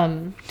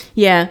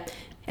 Yeah.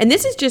 And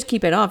this is just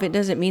keep it off. It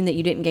doesn't mean that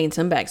you didn't gain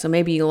some back. So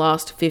maybe you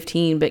lost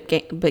 15, but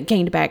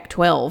gained back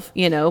 12,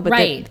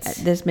 but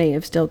this may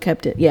have still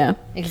kept it. Yeah,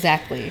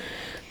 exactly.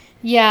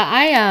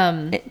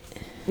 Yeah.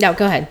 No,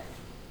 go ahead.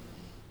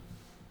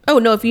 Oh,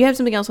 no, if you have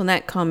something else on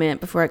that, comment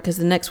before, because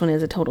the next one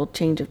is a total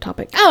change of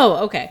topic.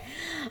 Oh, okay.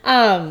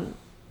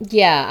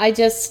 Yeah,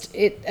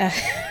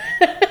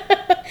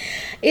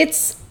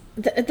 it's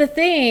the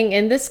thing,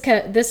 and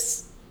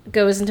this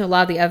goes into a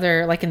lot of the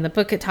other, like in the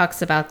book it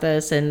talks about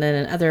this, and then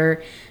in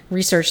other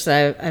research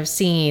that I've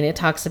seen, it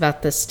talks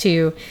about this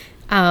too.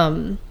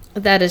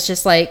 that is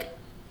just like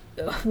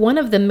one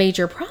of the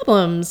major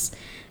problems.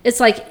 It's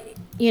like,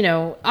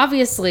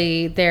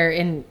 obviously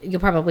and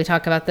you'll probably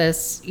talk about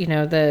this,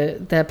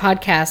 the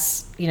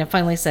podcast,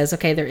 finally says,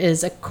 okay, there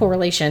is a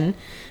correlation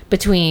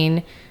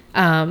between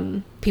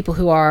people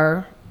who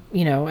are,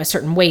 a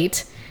certain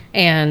weight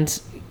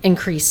and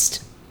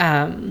increased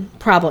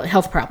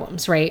health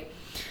problems, right?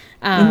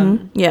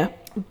 Yeah.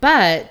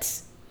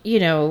 But,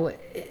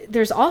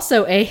 there's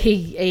also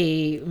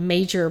a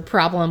major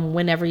problem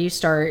whenever you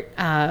start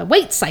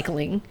weight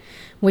cycling,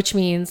 which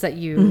means that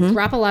you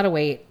drop a lot of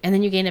weight and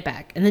then you gain it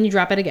back and then you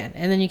drop it again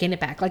and then you gain it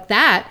back like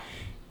that.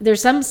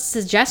 There's some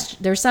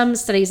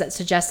studies that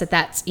suggest that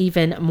that's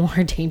even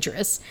more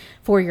dangerous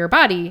for your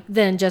body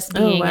than just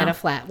being at a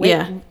flat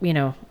weight,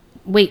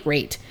 weight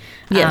rate,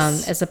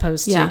 as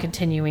opposed to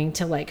continuing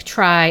to like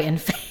try and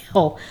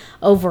fail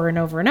over and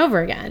over and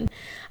over again.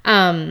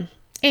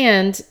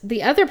 And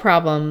the other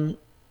problem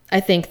I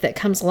think that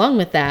comes along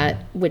with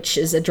that, which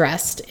is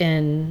addressed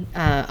in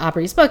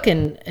Aubrey's book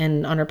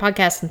and on her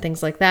podcast and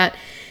things like that,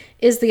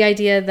 is the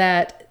idea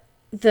that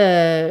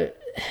the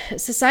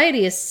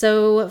society is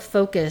so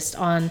focused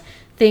on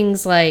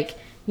things like,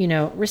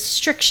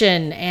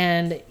 restriction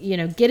and,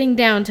 getting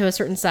down to a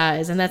certain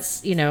size. And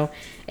that's,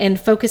 and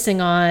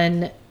focusing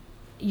on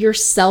your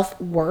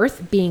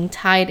self-worth being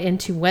tied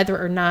into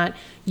whether or not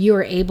you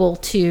are able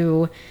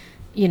to,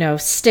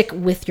 stick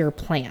with your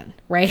plan,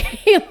 right?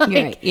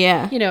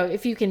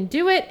 If you can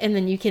do it and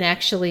then you can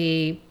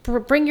actually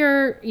bring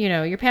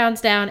your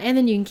pounds down and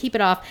then you can keep it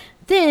off,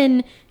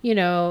 then, you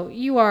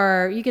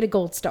get a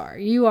gold star.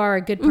 You are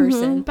a good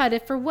person. But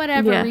if for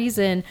whatever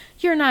reason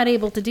you're not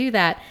able to do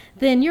that,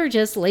 then you're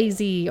just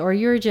lazy or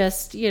you're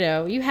just,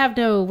 you have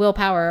no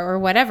willpower or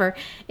whatever.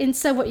 And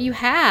so what you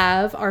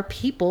have are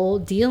people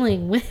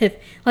dealing with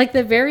like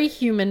the very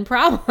human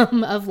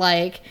problem of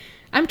like,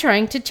 I'm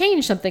trying to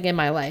change something in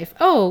my life.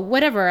 Oh,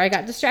 whatever. I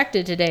got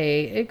distracted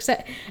today.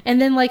 And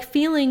then like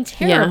feeling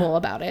terrible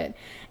about it.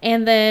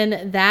 And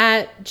then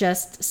that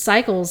just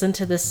cycles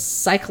into this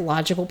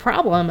psychological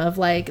problem of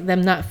like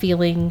them not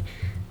feeling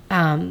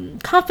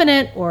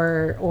confident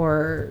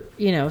or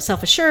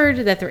self-assured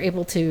that they're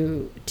able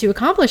to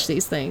accomplish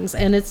these things.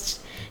 And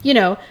it's,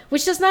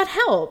 which does not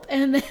help.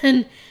 And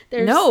then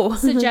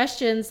there's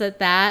suggestions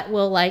that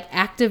will like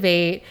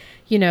activate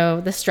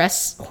the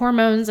stress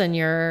hormones in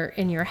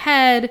your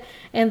head,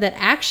 and that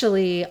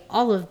actually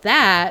all of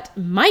that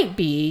might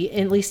be,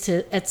 at least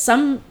in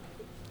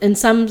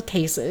some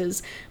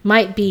cases,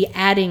 might be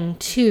adding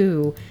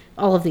to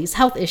all of these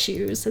health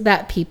issues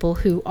that people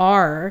who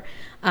are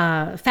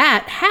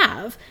fat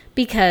have,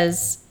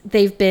 because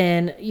they've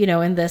been,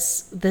 in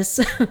this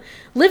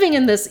living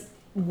in this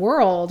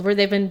world where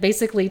they've been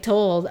basically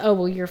told, oh,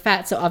 well, you're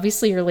fat, so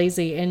obviously you're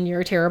lazy and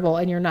you're terrible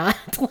and you're not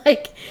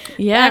like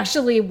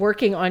actually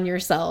working on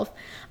yourself.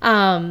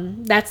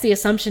 That's the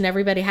assumption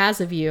everybody has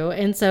of you.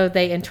 And so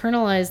they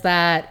internalize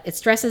that. It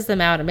stresses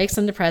them out. It makes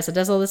them depressed. It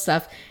does all this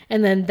stuff.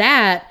 And then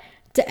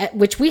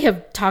which we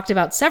have talked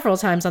about several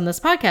times on this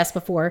podcast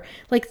before,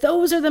 like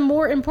those are the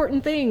more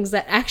important things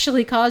that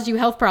actually cause you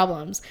health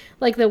problems.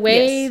 Like the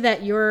way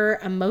that your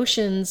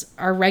emotions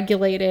are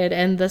regulated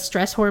and the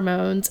stress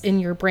hormones in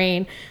your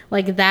brain,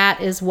 like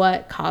that is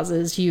what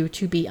causes you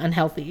to be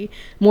unhealthy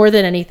more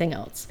than anything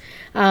else.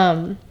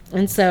 And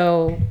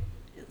so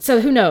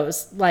who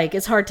knows? Like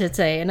it's hard to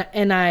say.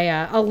 And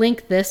I'll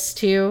link this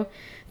too.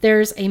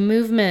 There's a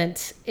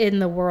movement in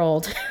the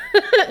world,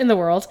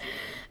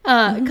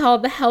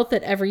 called the Health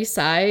at Every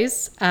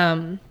Size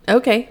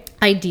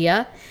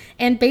idea.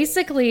 And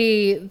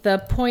basically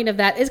the point of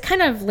that is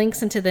kind of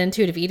links into the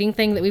intuitive eating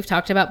thing that we've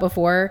talked about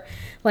before.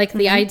 Like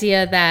the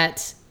idea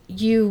that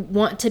you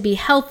want to be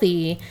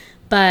healthy,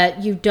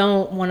 but you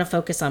don't want to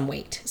focus on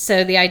weight.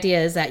 So the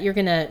idea is that you're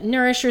going to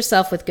nourish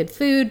yourself with good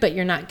food, but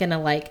you're not going to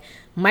like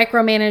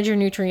micromanage your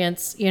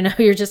nutrients.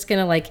 You're just going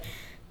to like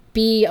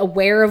be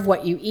aware of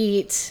what you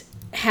eat,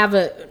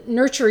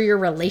 nurture your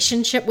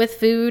relationship with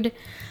food.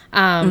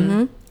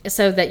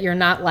 So that you're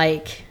not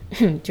like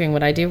doing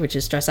what I do, which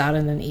is stress out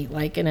and then eat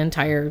like an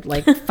entire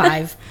like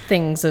 5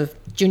 things of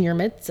Junior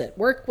Mints at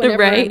work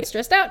whenever I'm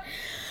stressed out.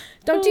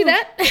 Don't do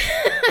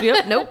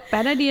that. Nope.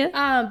 Bad idea.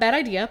 Bad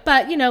idea.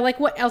 But like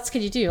what else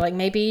could you do? Like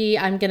maybe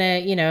I'm going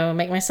to,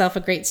 make myself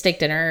a great steak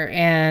dinner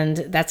and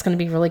that's going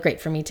to be really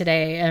great for me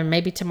today. And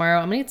maybe tomorrow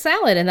I'm going to eat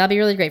salad and that'll be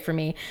really great for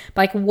me.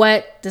 But like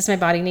what does my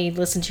body need?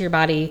 Listen to your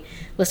body,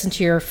 listen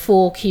to your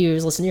full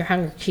cues, listen to your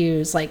hunger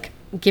cues, like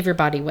give your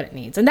body what it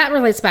needs. And that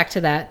relates back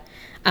to that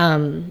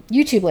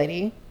YouTube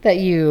lady that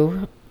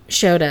you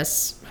showed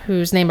us,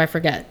 whose name I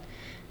forget,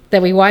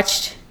 that we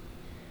watched.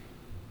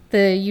 The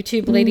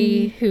YouTube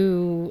lady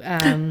who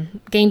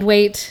gained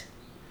weight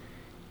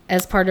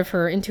as part of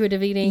her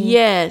intuitive eating.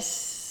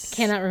 Yes.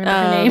 Cannot remember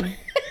her name.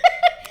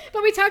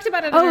 But we talked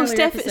about it in an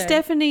earlier episode.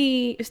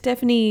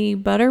 Stephanie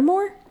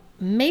Buttermore?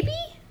 Maybe?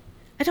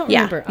 I don't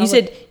remember. You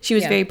said she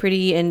was very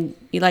pretty and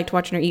you liked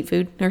watching her eat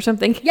food or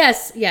something?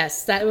 Yes.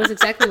 That was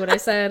exactly what I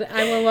said.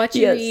 I will watch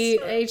you eat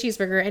a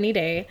cheeseburger any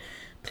day.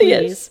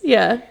 Please.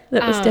 Yes. Yeah.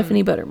 That was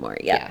Stephanie Buttermore.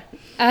 Yeah.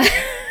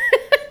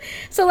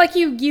 So like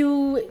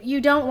you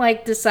don't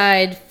like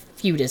decide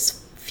food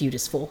is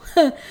fuel.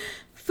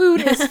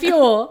 Food is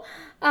fuel.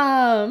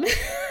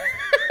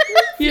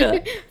 Yeah.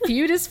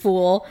 Feud is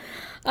fool.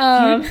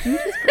 And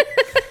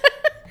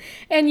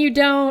you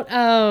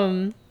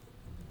don't,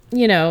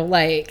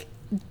 like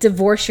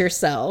divorce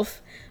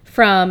yourself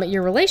from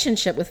your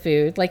relationship with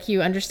food. Like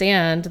you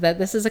understand that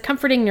this is a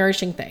comforting,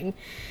 nourishing thing.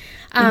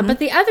 But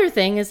the other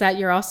thing is that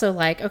you're also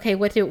like, okay,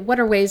 what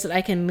are ways that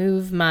I can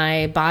move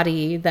my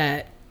body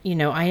that,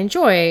 I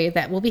enjoy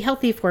that will be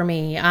healthy for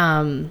me?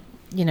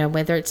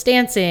 Whether it's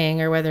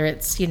dancing or whether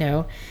it's,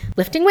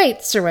 lifting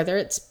weights or whether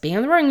it's being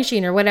on the rowing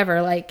machine or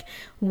whatever, like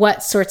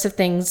what sorts of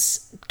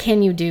things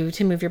can you do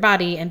to move your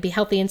body and be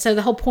healthy? And so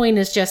the whole point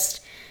is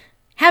just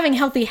having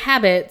healthy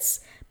habits,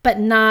 but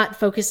not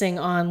focusing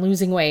on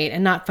losing weight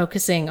and not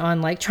focusing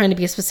on like trying to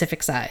be a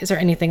specific size or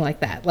anything like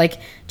that. Like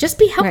just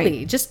be healthy,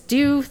 right. Just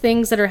do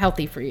things that are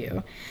healthy for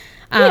you.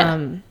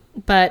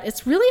 But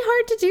it's really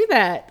hard to do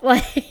that.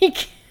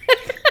 Like,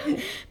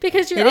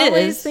 because you're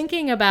always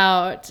thinking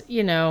about,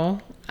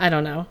 I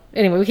don't know.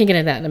 Anyway, we can get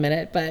into that in a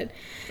minute, but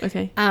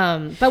okay.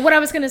 But what I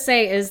was going to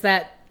say is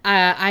that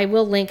I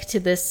will link to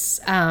this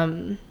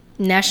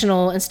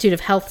National Institute of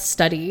Health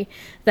study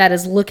that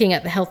is looking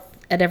at the health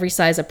at every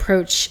size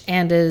approach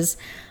and is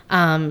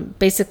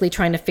basically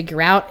trying to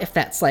figure out if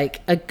that's like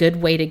a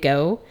good way to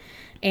go.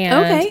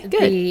 And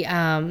good.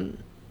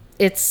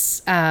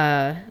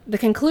 The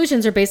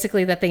conclusions are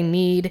basically that they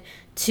need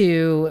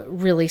to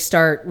really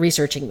start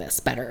researching this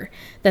better,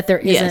 that there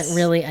isn't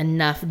really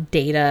enough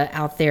data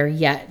out there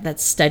yet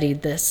that's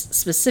studied this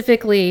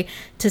specifically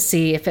to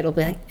see if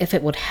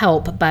it would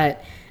help.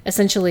 But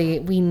essentially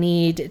we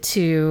need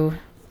to,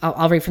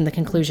 I'll read from the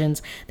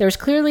conclusions. There's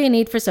clearly a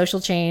need for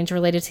social change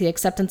related to the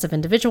acceptance of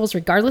individuals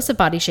regardless of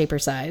body shape or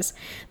size.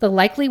 The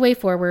likely way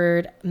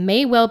forward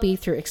may well be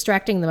through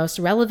extracting the most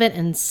relevant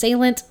and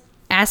salient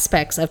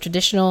aspects of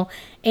traditional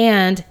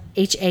and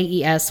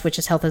HAES, which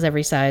is health as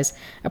every size,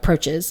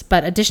 approaches,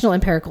 but additional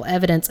empirical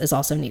evidence is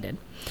also needed.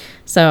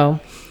 So,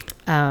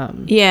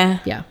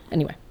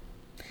 anyway.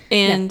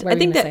 And I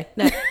think that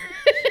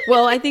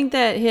well, I think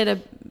that hit a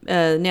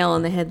nail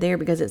on the head there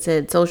because it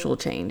said social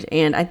change.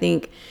 And I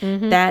think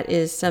that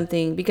is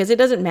something, because it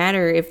doesn't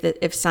matter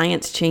if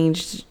science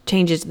changes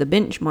the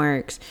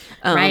benchmarks,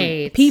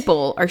 right.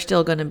 People are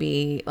still going to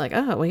be like,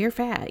 oh, well, you're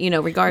fat,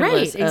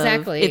 regardless right,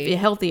 exactly. of if you're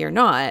healthy or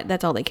not.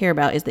 That's all they care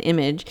about is the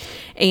image.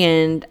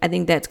 And I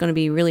think that's going to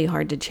be really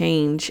hard to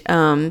change.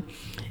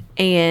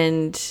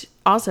 And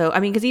also, I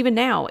mean, because even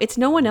now it's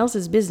no one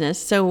else's business.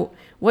 So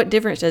what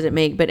difference does it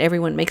make? But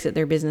everyone makes it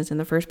their business in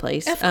the first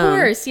place. Of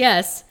course.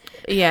 Yes.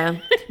 Yeah.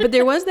 But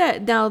there was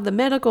that. Now, the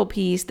medical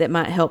piece that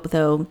might help,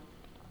 though,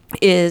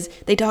 is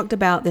they talked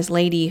about this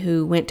lady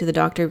who went to the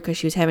doctor because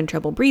she was having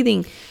trouble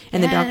breathing.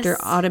 And the doctor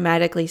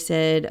automatically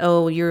said,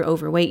 oh, you're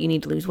overweight. You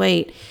need to lose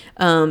weight.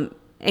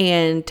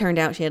 And turned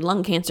out she had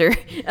lung cancer.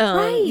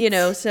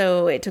 Right.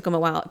 So it took him a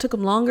while. It took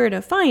him longer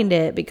to find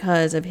it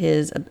because of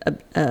his,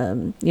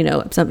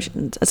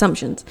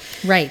 assumptions.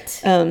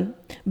 Right.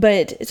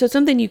 But so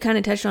something you kind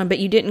of touched on, but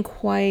you didn't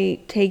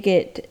quite take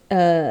it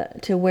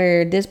to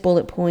where this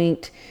bullet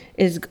point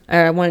is,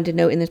 or I wanted to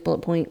note in this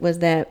bullet point was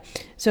that,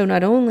 so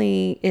not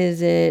only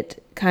is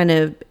it kind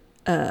of,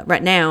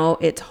 right now,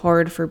 it's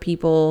hard for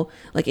people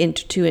like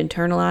to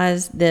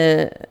internalize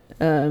the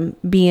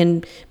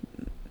being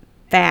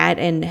fat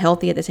and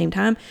healthy at the same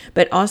time,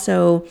 but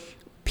also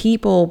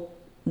people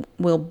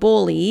will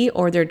bully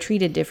or they're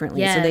treated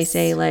differently. Yes. So they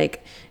say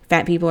like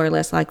fat people are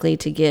less likely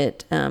to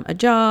get a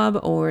job,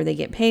 or they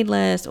get paid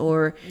less,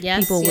 or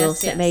people will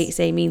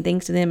say mean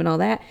things to them and all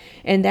that.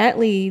 And that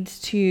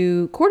leads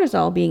to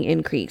cortisol being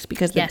increased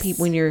because the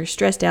people, when you're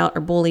stressed out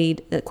or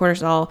bullied, the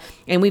cortisol,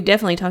 and we've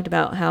definitely talked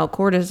about how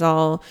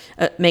cortisol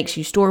makes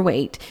you store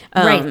weight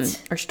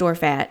or store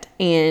fat.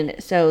 And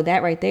so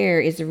that right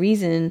there is the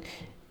reason,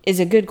 is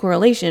a good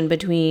correlation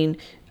between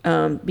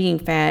being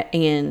fat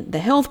and the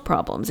health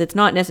problems. It's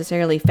not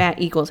necessarily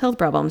fat equals health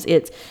problems.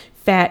 It's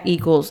fat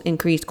equals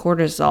increased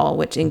cortisol,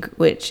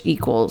 which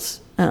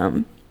equals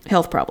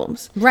health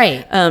problems.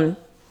 Right. And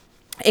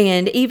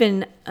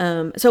even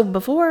so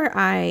before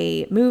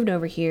I moved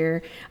over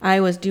here,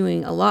 I was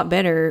doing a lot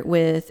better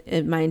with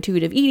my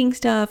intuitive eating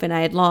stuff, and I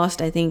had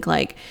lost, I think,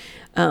 like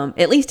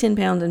at least 10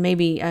 pounds, and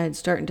maybe I had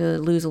starting to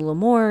lose a little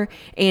more,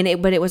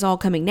 but it was all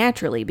coming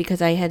naturally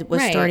because I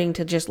was starting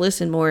to just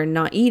listen more and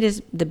not eat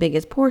as the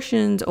biggest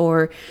portions,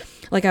 or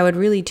like I would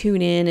really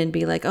tune in and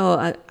be like,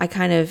 oh, I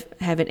kind of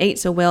haven't ate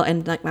so well,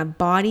 and like my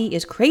body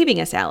is craving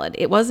a salad.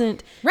 It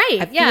wasn't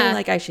I feel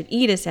like I should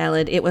eat a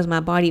salad. It was my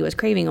body was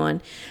craving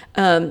one.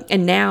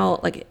 And now,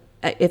 like,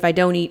 if I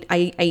don't eat,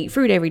 I eat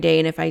fruit every day,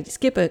 and if I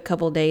skip a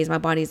couple of days, my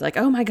body's like,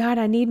 oh my God,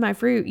 I need my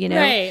fruit,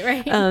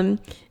 Right.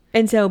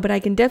 And so, but I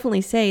can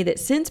definitely say that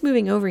since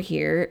moving over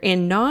here,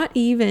 and not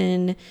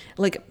even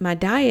like my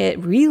diet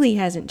really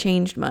hasn't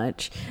changed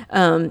much,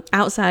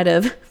 outside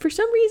of, for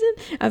some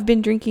reason, I've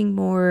been drinking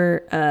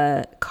more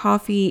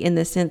coffee in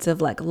the sense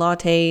of like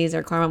lattes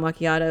or caramel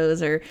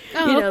macchiatos, or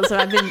so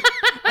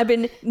I've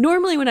been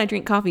normally when I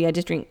drink coffee, I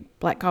just drink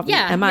black coffee.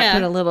 Yeah, I might yeah.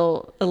 put a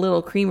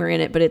little creamer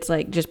in it, but it's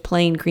like just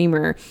plain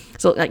creamer,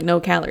 so like no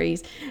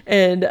calories,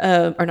 and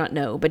or not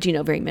no, but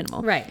very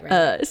minimal.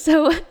 Right.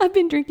 So I've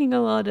been drinking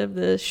a lot of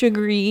the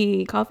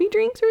sugary coffee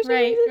drinks or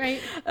something.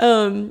 Right.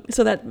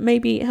 So that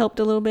maybe helped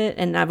a little bit,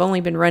 and I've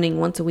only been running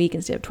once a week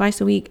instead of twice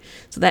a week,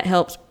 so that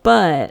helps.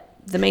 But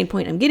the main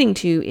point I'm getting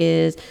to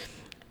is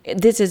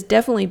this has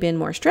definitely been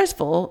more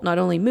stressful, not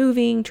only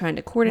moving, trying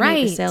to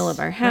coordinate the sale of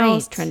our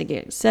house, trying to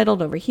get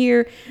settled over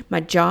here.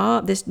 My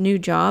job, this new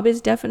job is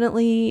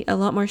definitely a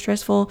lot more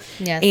stressful.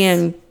 Yes.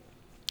 And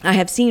I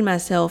have seen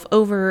myself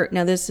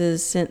now this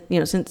is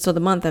since the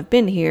month I've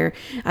been here,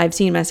 I've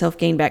seen myself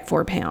gain back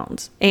 4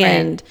 pounds.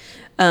 And,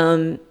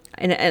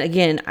 and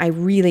again, I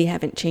really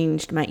haven't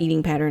changed my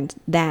eating patterns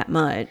that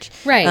much.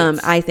 Right.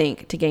 I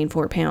think to gain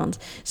 4 pounds.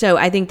 So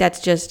I think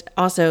that's just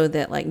also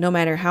that, like, no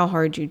matter how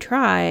hard you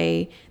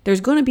try, there's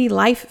going to be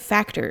life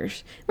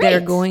factors that are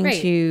going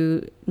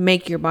to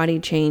make your body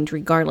change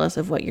regardless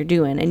of what you're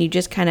doing. And you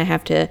just kind of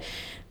have to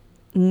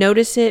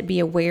notice it, be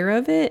aware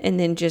of it, and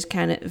then just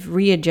kind of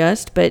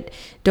readjust, but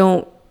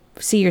don't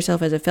see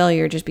yourself as a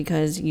failure just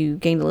because you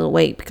gained a little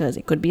weight, because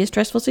it could be a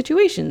stressful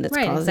situation that's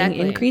causing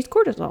increased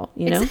cortisol,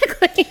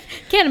 Exactly.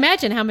 Can't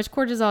imagine how much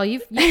cortisol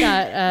you've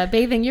got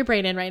bathing your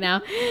brain in right now. I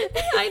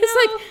know.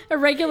 It's like a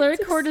regular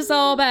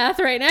cortisol bath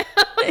right now.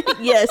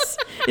 Yes.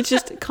 It's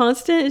just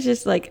constant. It's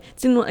just like,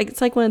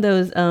 it's like one of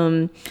those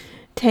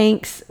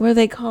tanks, what are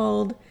they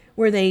called?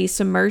 Where they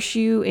submerge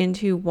you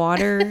into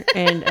water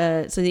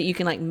and so that you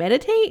can like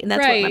meditate, and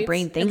that's what my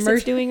brain thinks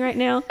it's doing right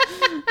now.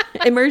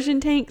 Immersion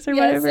tanks or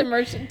whatever.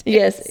 Immersion tanks.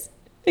 Yes,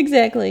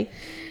 exactly.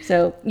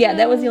 So yeah,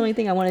 that was the only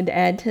thing I wanted to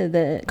add to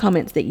the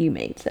comments that you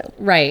made. So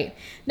right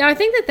now, I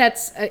think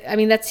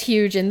that's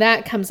huge, and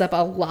that comes up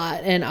a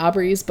lot in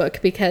Aubrey's book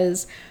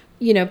because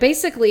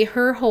basically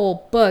her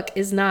whole book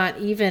is not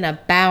even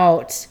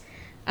about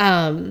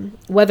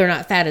whether or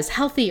not fat is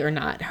healthy or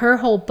not. Her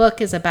whole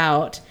book is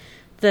about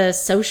the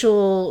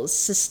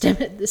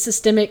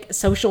systemic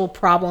social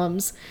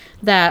problems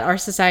that our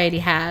society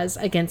has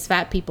against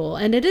fat people.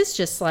 And it is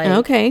just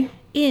like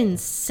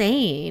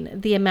insane,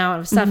 the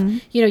amount of stuff.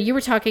 You were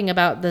talking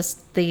about the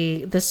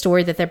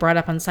story that they brought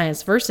up on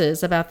Science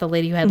Versus about the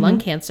lady who had lung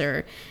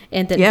cancer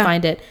and didn't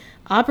find it.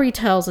 Aubrey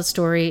tells a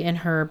story in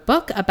her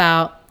book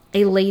about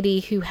a lady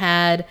who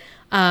had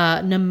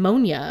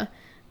pneumonia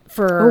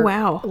for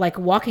like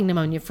walking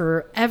pneumonia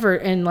forever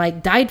and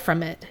like died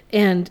from it.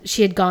 And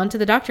she had gone to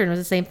the doctor and it was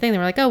the same thing. They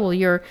were like, oh, well,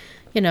 you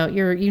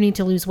need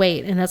to lose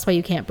weight and that's why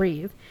you can't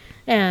breathe.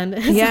 And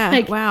it's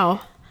like,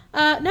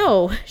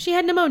 no, she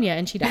had pneumonia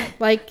and she died.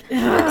 Like,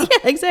 yeah,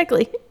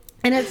 exactly.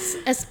 And it's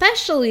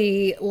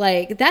especially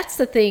like, that's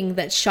the thing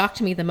that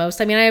shocked me the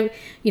most. I mean, I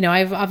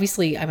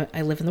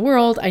live in the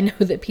world. I know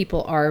that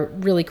people are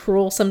really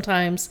cruel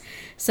sometimes.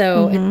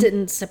 So it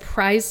didn't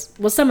surprise,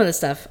 some of the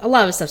stuff, a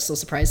lot of the stuff still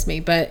surprised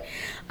me, but,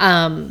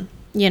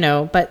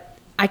 but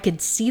I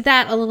could see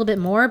that a little bit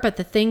more. But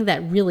the thing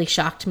that really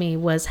shocked me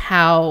was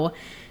how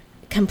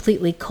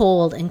completely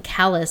cold and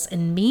callous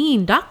and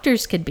mean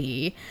doctors could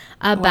be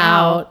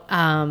about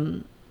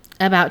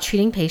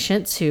treating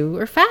patients who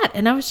are fat.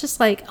 And I was just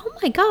like, oh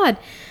my God.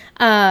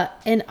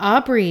 And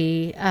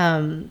Aubrey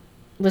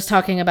was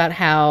talking about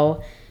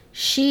how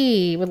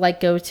she would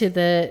like go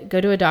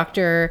to a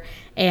doctor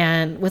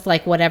and with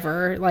like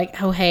whatever,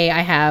 like, oh, hey, I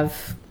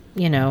have,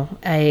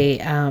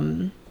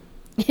 an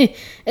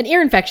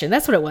ear infection.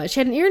 That's what it was. She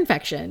had an ear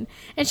infection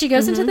and she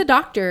goes into the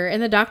doctor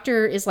and the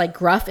doctor is like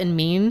gruff and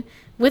mean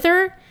with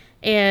her.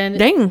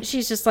 And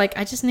she's just like,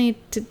 I just need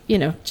to,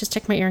 just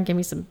check my ear and give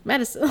me some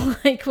medicine,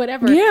 like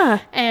whatever. Yeah.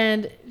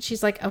 And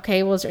she's like,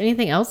 okay, well, is there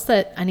anything else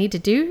that I need to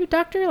do,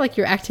 doctor? Like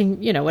you're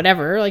acting,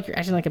 whatever, like you're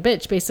acting like a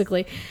bitch,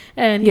 basically.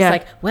 And he's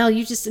like, well,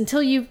 you just,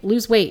 until you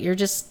lose weight, you're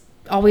just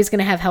always going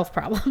to have health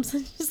problems.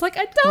 And she's like,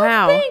 I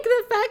don't think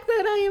the fact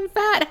that I am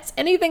fat has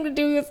anything to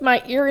do with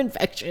my ear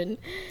infection.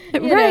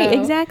 Right,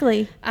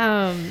 exactly.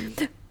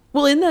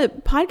 Well, in the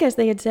podcast,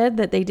 they had said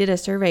that they did a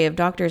survey of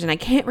doctors, and I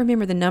can't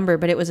remember the number,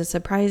 but it was a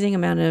surprising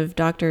amount of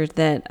doctors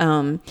that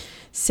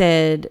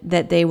said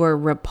that they were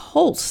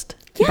repulsed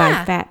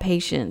by fat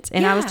patients.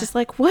 And I was just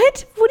like,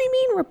 what? What do you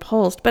mean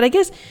repulsed? But I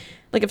guess,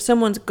 like, if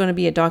someone's going to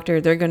be a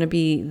doctor, they're going to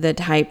be the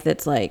type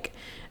that's like,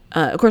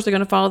 of course, they're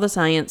going to follow the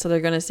science. So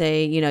they're going to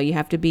say, you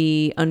have to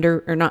be not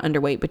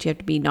underweight, but you have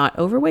to be not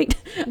overweight.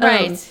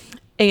 Right.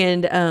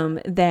 And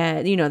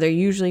that, they're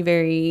usually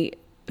very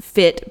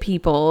fit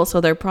people,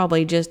 so they're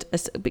probably just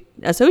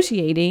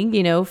associating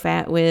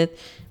fat with,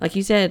 like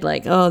you said,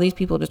 like, oh, these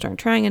people just aren't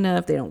trying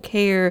enough, they don't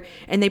care,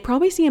 and they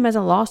probably see him as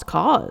a lost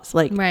cause,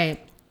 like,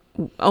 right,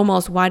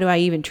 almost, why do I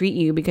even treat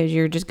you, because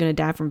you're just gonna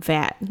die from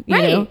fat,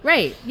 you know?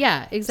 Right,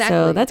 yeah, exactly.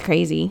 So that's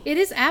crazy. It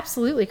is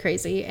absolutely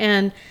crazy.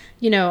 And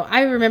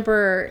I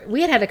remember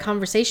we had a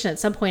conversation at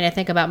some point, I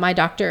think, about my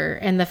doctor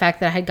and the fact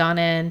that I had gone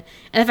in,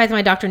 and the fact that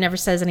my doctor never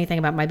says anything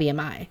about my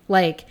BMI.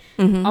 Like,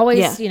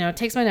 always,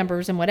 takes my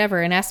numbers and whatever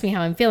and asks me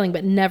how I'm feeling,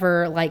 but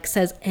never, like,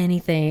 says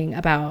anything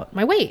about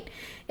my weight.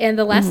 And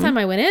the last time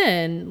I went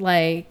in,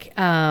 like,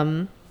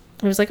 it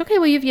was like, okay,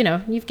 well,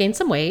 you've gained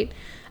some weight.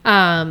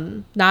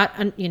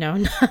 Not,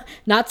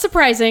 not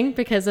surprising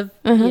because of,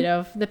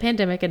 the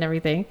pandemic and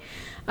everything.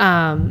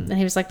 And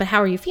he was like, but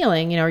how are you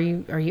feeling? Are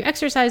you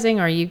exercising?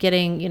 Are you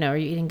getting, are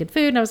you eating good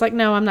food? And I was like,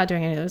 no, I'm not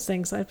doing any of those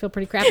things. I feel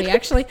pretty crappy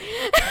actually.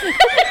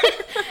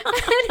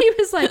 And he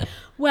was like,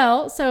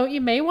 well, so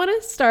you may want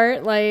to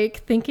start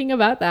like thinking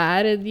about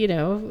that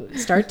and,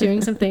 start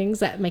doing some things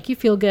that make you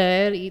feel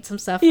good, eat some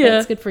stuff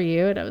that's good for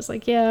you. And I was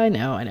like, yeah, I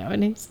know.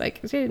 And he's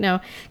like,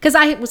 because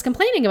I was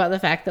complaining about the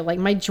fact that like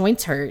my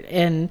joints hurt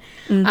and,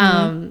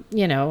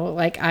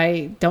 like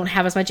I don't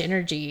have as much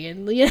energy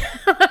and,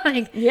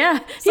 like,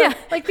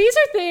 like these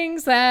are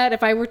things that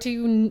if I were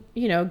to,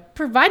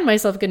 provide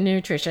myself good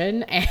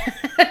nutrition and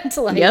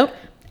like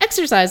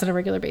exercise on a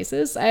regular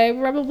basis, I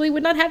probably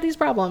would not have these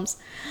problems.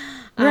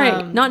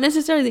 Right. Not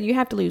necessarily that you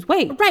have to lose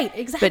weight. Right,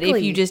 exactly. But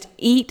if you just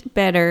eat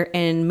better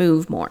and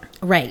move more.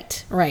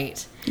 Right.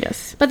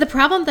 Yes. But the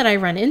problem that I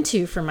run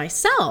into for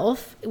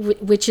myself,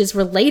 which is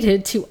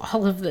related to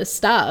all of this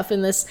stuff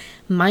and this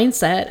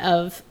mindset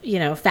of,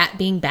 fat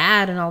being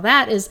bad and all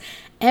that, is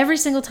every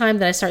single time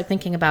that I start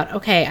thinking about,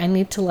 okay, I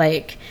need to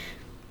like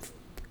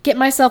get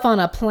myself on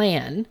a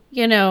plan,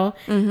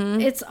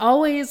 it's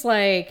always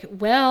like,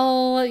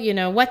 well,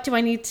 what do I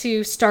need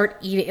to start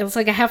eating? It's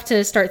like I have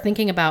to start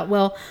thinking about,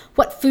 well,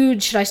 what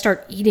food should I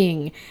start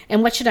eating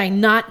and what should I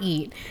not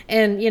eat?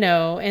 And,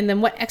 and then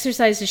what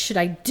exercises should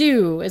I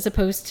do as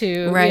opposed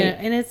to,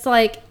 and it's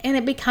like, and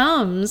it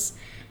becomes,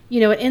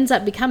 it ends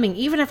up becoming,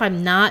 even if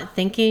I'm not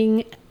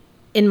thinking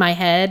in my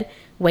head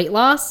weight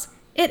loss,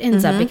 it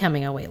ends up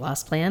becoming a weight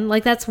loss plan.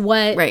 Like that's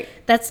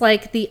that's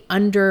like the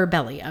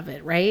underbelly of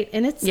it. Right.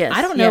 And it's,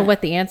 I don't know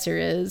what the answer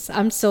is.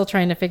 I'm still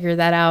trying to figure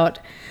that out.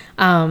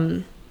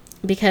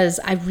 Because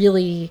I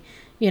really,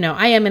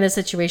 I am in a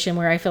situation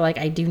where I feel like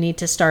I do need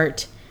to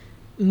start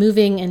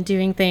moving and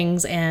doing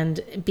things and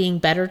being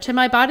better to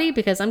my body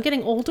because I'm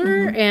getting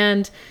older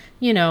and,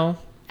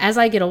 as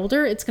I get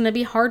older, it's going to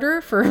be harder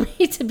for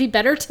me to be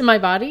better to my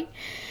body.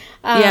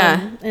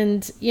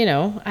 And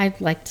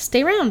I'd like to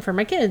stay around for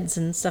my kids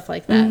and stuff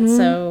like that.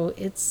 So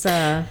it's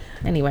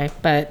anyway,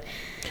 but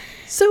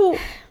so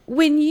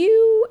when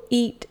you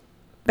eat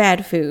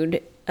bad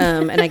food,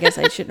 and I guess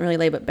I shouldn't really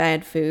label it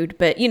bad food,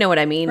 but you know what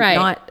I mean,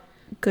 not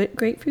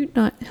great food,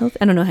 not healthy.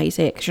 I don't know how you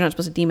say it because you're not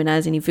supposed to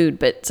demonize any food,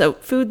 but so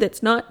food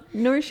that's not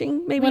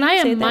nourishing. Maybe when I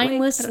am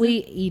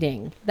mindlessly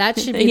eating, that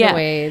should be the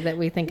way that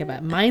we think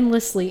about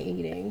mindlessly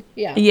eating.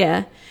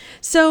 Yeah.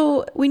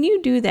 So when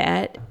you do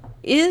that.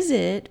 Is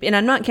it, and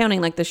I'm not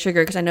counting like the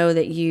sugar because I know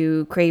that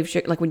you crave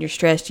sugar, like when you're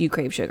stressed, you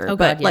crave sugar. Oh,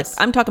 but God, yes.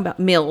 like I'm talking about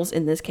meals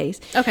in this case.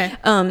 Okay.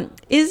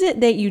 Is it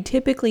that you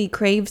typically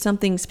crave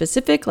something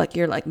specific? Like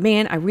you're like,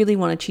 man, I really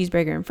want a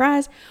cheeseburger and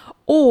fries.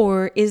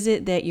 Or is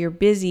it that you're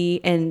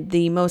busy and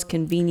the most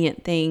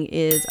convenient thing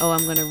is, oh,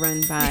 I'm going to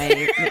run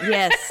by.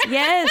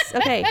 Yes.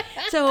 Okay.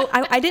 So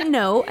I didn't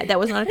know. That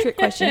was not a trick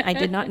question. I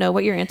did not know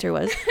what your answer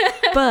was.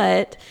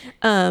 But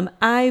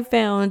I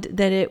found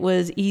that it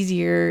was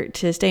easier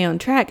to stay on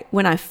track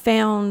when I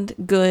found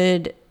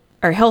good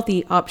or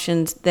healthy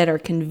options that are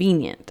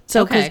convenient.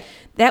 So because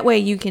that way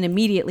you can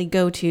immediately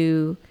go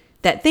to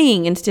that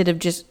thing instead of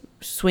just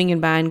swinging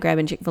by and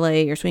grabbing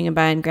Chick-fil-A or swinging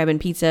by and grabbing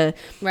pizza.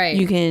 Right.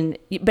 You can,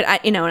 but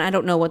and I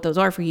don't know what those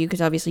are for you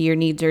because obviously your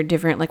needs are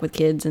different, like with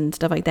kids and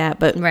stuff like that.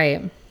 But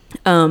right.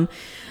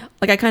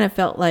 Like I kind of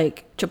felt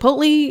like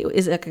Chipotle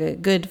is like a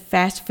good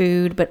fast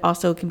food, but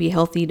also can be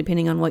healthy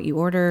depending on what you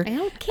order.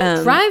 I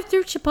can't drive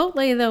through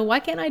Chipotle though. Why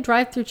can't I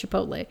drive through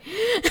Chipotle?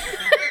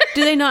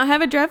 Do they not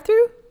have a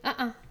drive-through?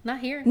 Not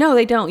here. No,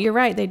 they don't. You're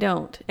right. They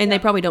don't. And they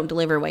probably don't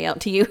deliver way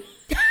out to you.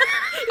 You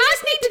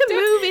just need to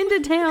move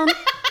into town.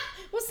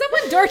 Will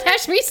someone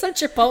DoorDash me some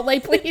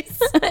Chipotle,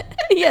 please?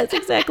 Yes,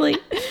 exactly.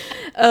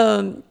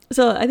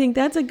 So I think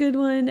that's a good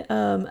one.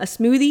 A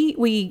smoothie.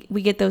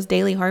 We get those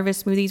Daily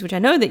Harvest smoothies, which I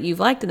know that you've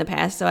liked in the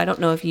past. So I don't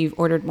know if you've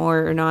ordered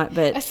more or not,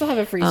 but I still have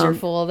a freezer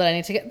full that I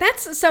need to get.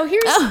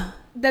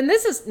 Then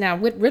this is now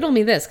riddle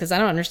me this because I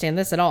don't understand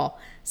this at all.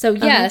 So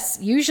yes,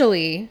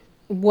 usually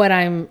what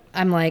I'm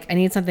like, I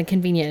need something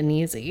convenient and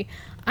easy.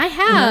 I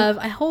have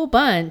a whole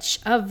bunch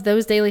of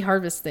those Daily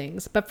Harvest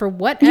things, but for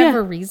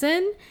whatever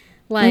reason,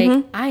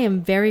 like I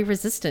am very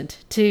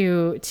resistant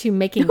to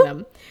making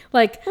them.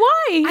 Like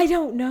why? I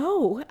don't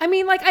know. I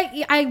mean, like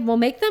I will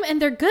make them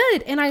and they're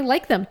good and I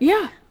like them.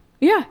 Yeah.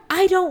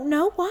 I don't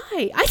know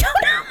why. I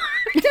don't know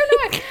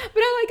why.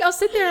 But I'll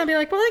sit there and I'll be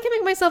like, well, I can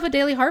make myself a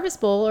Daily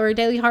Harvest bowl or a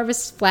Daily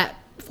Harvest flat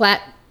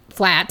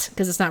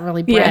because it's not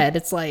really bread.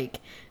 It's like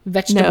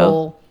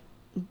vegetable.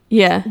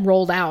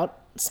 Rolled out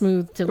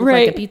smooth to look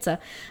like a pizza.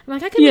 I'm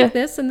like, I can make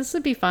this and this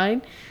would be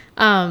fine.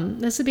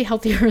 This would be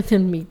healthier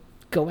than me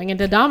going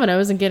into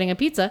Domino's and getting a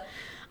pizza.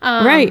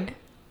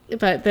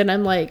 But then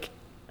I'm like,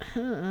 I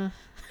don't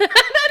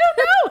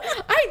know.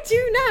 I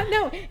do not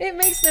know. It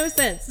makes no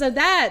sense. So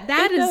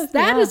that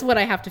is what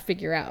I have to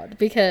figure out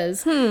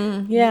because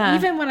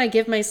even when I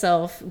give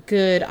myself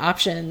good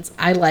options,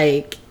 I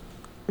like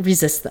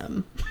resist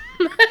them.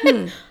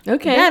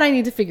 Okay. That I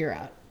need to figure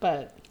out.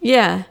 But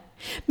yeah.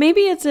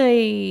 Maybe it's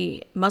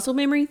a muscle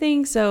memory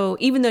thing. So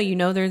even though you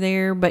know they're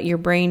there, but your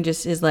brain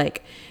just is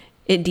like,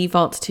 it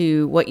defaults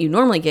to what you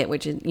normally get,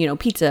 which is,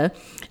 pizza.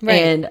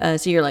 Right.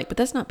 And so you're like, but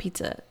that's not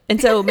pizza. And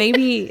so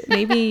maybe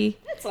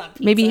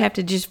you have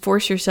to just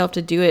force yourself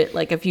to do it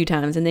like a few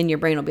times, and then your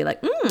brain will be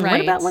like, right.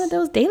 What about one of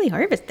those Daily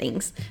Harvest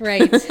things?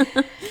 Right.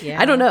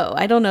 Yeah. I don't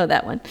know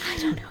that one. I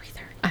don't know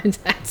either.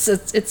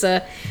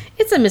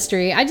 It's a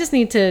mystery. I just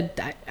need to,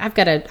 I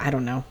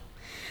don't know.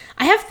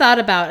 I have thought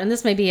about, and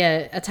this may be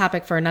a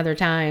topic for another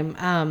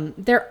time.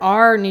 There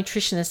are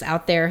nutritionists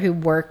out there who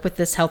work with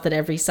this health at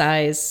every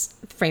size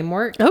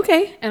framework.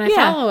 Okay. And I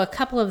follow a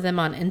couple of them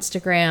on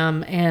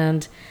Instagram,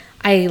 and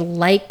I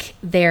like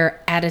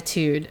their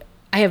attitude.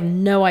 I have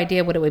no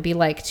idea what it would be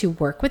like to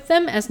work with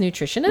them as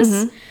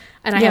nutritionists. Mm-hmm.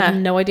 And I have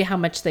no idea how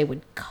much they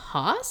would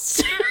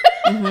cost.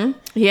 Mm-hmm.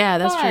 Yeah,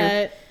 that's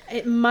true.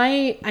 It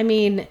might,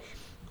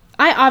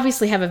 I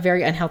obviously have a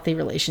very unhealthy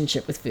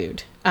relationship with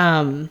food.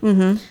 I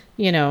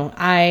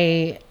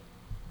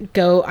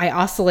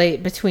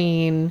oscillate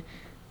between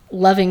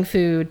loving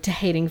food to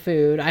hating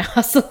food. I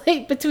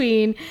oscillate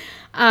between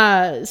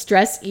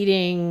stress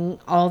eating,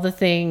 all the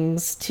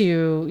things,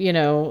 to,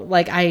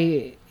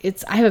 I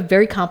have a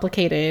very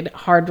complicated,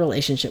 hard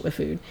relationship with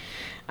food.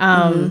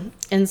 And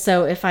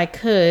so if I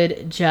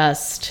could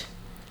just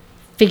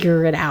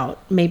figure it out,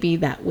 maybe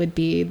that would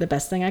be the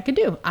best thing I could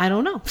do. I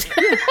don't know.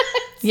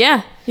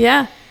 Yeah.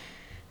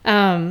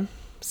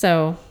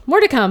 So more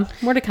to come.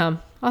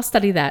 I'll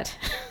study that.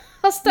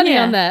 I'll study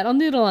on that. I'll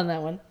noodle on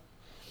that one.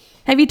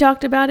 Have you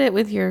talked about it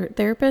with your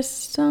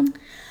therapist some?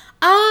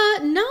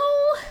 No.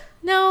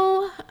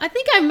 I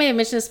think I may have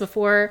mentioned this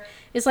before.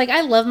 It's like,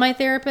 I love my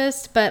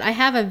therapist, but I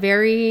have a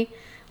very,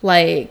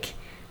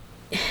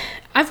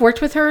 I've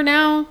worked with her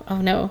now. Oh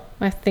no,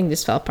 my thing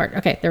just fell apart.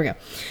 Okay, there we go.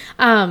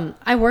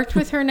 I worked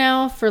with her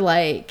now for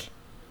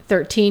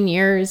 13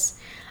 years.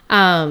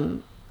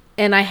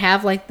 And I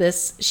have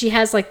she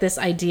has this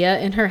idea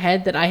in her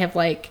head that I have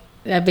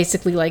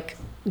basically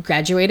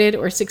graduated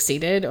or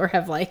succedaed or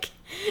have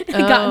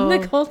gotten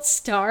the gold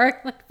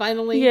star.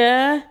 Finally.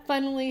 Yeah.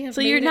 Finally.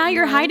 So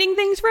you're hiding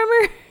things from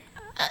her?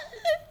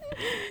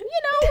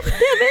 Devin,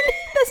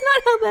 that's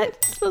not how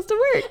that's supposed to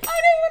work. I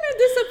don't want to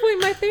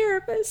disappoint my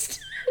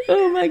therapist.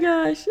 Oh my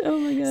gosh.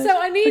 So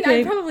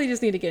I probably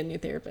just need to get a new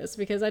therapist,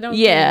 because I don't.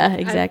 Yeah,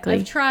 exactly.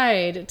 I've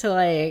tried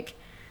to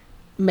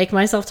make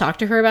myself talk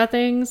to her about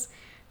things.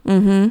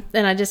 Mm-hmm.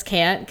 And I just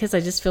can't, because I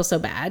just feel so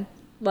bad.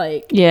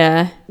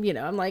 Yeah.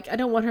 I'm like, I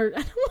don't want her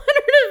to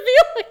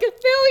feel like a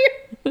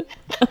failure.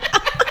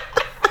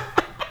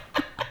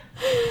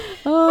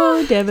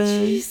 Oh, Devin.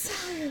 Jeez,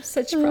 I have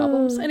such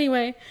problems.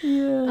 Anyway.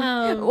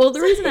 Yeah. Well,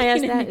 the reason I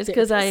asked that is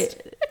because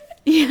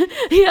yeah,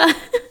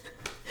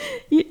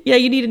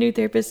 you need a new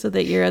therapist so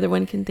that your other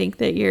one can think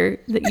that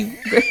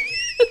everything's great.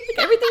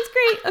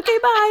 Okay,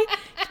 bye.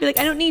 Be like,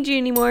 I don't need you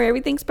anymore.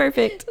 Everything's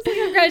perfect.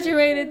 I've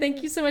graduated.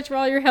 Thank you so much for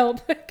all your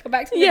help. Go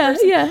back to the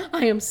person. Yeah.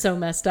 I am so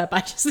messed up.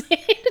 I just need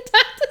to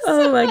talk to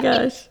someone. Oh my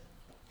gosh.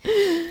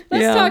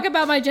 Let's talk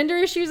about my gender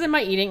issues and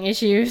my eating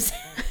issues.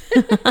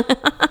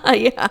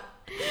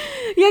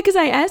 Yeah, because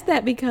I asked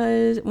that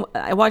because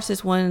I watched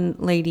this one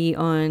lady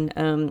on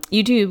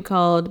YouTube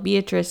called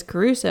Beatrice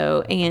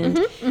Caruso, and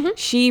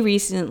she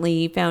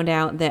recently found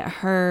out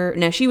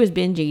that she was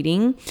binge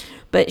eating,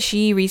 but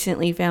she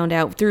recently found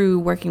out through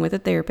working with a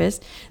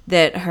therapist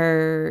that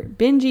her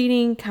binge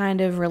eating kind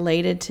of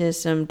related to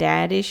some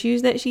dad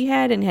issues that she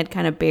had and had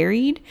kind of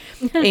buried.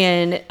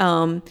 And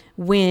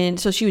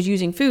so she was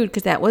using food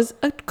because that was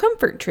a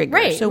comfort trigger.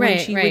 Right, so when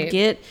she would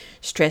get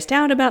stressed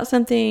out about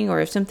something, or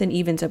if something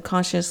even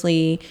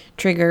subconsciously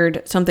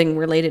triggered something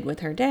related with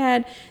her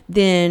dad,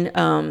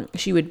 then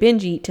she would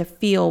binge eat to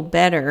feel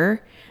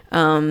better.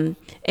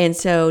 And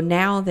so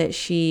now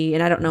that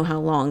and I don't know how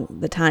long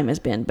the time has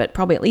been, but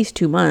probably at least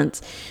 2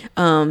 months,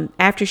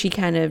 after she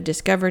kind of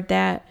discovered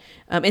that,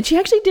 and she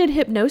actually did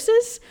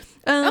hypnosis,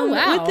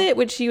 with it,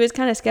 which she was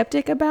kind of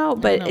skeptic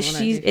about, but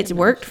it's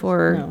worked for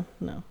her.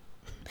 No.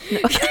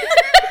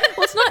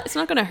 Well, it's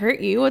not going to hurt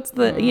you. What's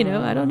the,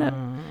 I don't know.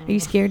 Are you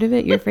scared of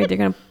it? You're afraid they're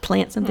going to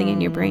plant something in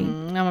your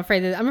brain? I'm afraid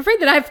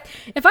that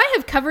if I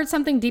have covered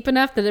something deep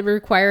enough that it would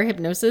require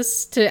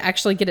hypnosis to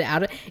actually get it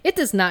out, it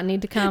does not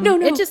need to come. No.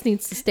 It just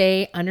needs to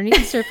stay underneath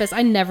the surface.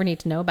 I never need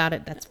to know about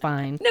it. That's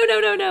fine. No.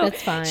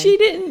 That's fine. She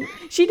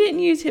didn't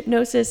use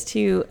hypnosis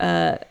to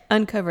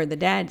uncover the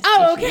dad's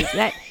issues.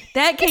 Okay.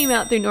 That came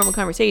out through normal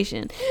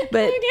conversation,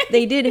 but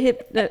they did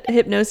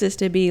hypnosis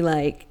to be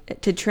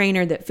to train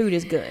her that food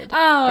is good.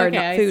 Oh, okay. Or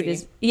not food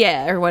is,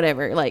 or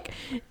whatever,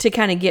 to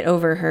kind of get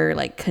over her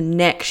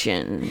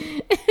connection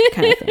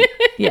kind of thing.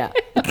 Yeah.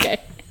 Okay.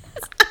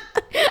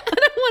 I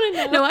don't want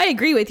to know. No, I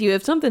agree with you.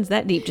 If something's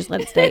that deep, just let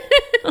it stay.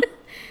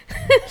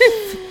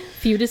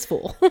 Feud is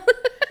full.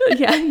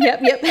 Yeah.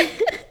 Yep.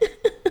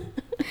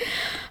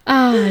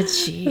 Oh,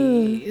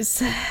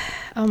 jeez.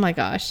 Oh my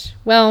gosh.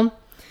 Well,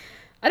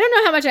 I don't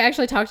know how much I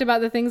actually talked about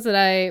the things that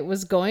I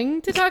was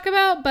going to talk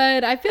about,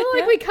 but I feel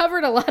like we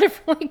covered a lot of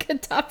really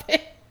good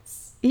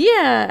topics.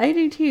 Yeah, I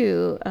do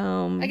too.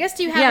 I guess,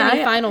 do you have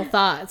any final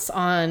thoughts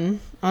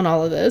on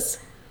all of this?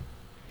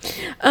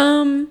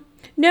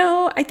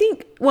 No, I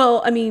think,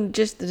 well, I mean,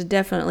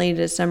 definitely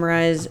to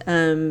summarize,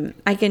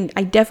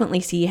 I definitely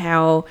see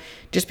how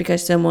just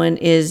because someone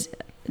is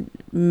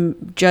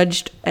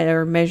judged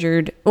or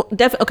measured, well,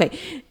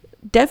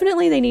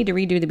 definitely they need to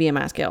redo the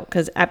BMI scale,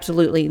 because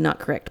absolutely not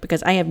correct,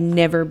 because I have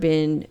never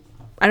been,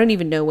 I don't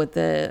even know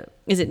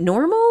is it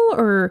normal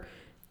or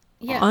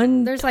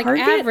on there's target?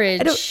 like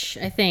average,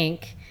 I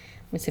think.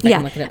 Let me see if I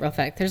can look it up real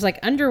fast. There's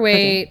like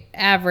underweight,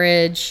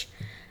 average,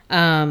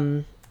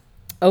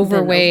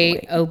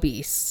 overweight,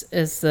 obese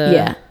is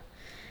the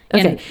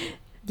okay.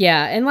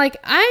 And like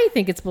I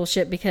think it's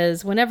bullshit,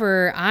 because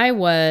whenever I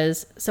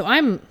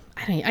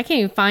can't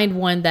even find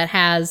one that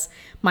has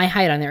my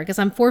height on there, because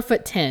I'm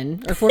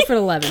 4'10" or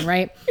 4'11",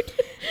 right?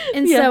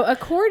 And so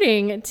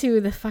according to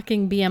the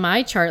fucking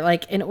BMI chart,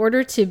 like in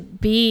order to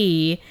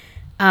be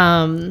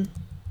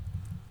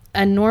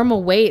a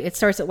normal weight, it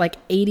starts at like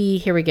 80.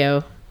 Here we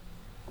go.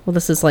 Well,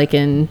 this is like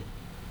it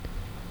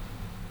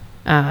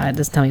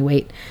doesn't tell me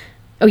weight.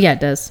 Oh yeah, it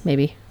does.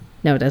 Maybe.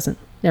 No, it doesn't.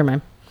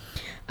 Never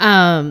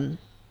mind.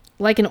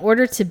 Like in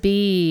order to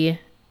be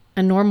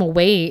a normal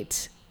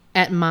weight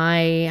at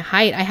my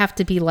height, I have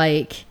to be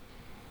like,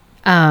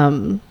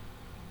 like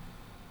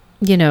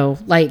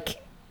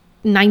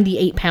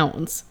 98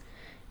 pounds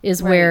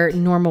is where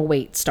normal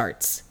weight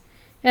starts.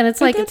 And it's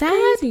like,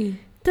 that crazy.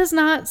 Does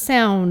not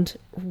sound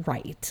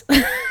right.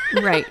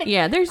 Right.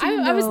 Yeah.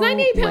 I was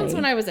 98 pounds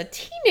when I was a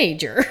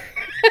teenager.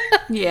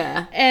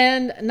 Yeah.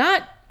 And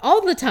not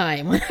all the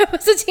time when I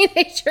was a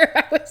teenager.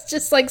 I was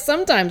just like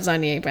sometimes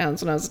 98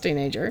 pounds when I was a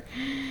teenager.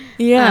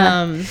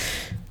 Yeah.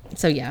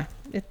 So yeah,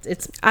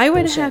 it's I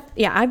would bullshit.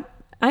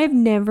 I've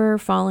never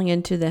fallen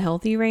into the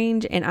healthy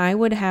range, and I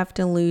would have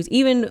to lose,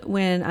 even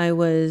when I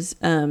was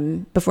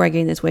before I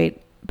gained this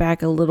weight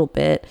back a little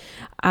bit,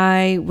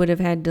 I would have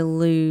had to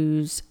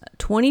lose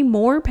 20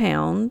 more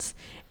pounds.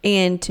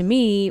 And to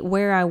me,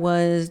 where I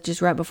was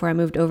just right before I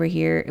moved over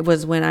here, it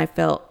was when I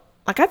felt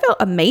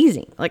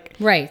amazing. Like,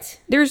 right.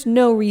 There's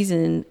no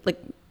reason, like,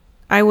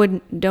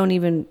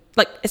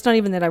 it's not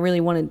even that I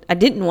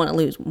didn't want to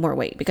lose more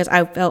weight, because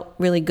I felt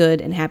really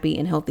good and happy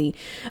and healthy.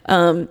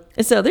 So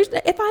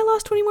if I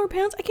lost 20 more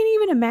pounds, I can't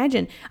even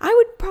imagine. I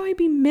would probably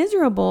be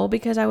miserable,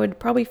 because I would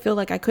probably feel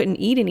like I couldn't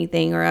eat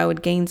anything, or I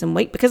would gain some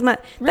weight, because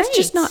that's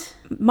just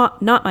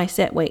not my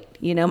set weight.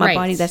 My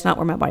body, that's not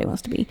where my body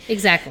wants to be.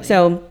 Exactly.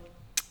 So,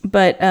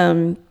 but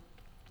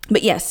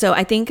yes, so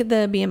I think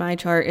the BMI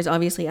chart is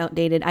obviously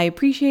outdated. I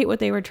appreciate what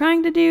they were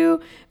trying to do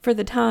for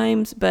the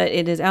times, but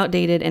it is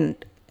outdated. And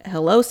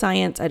hello,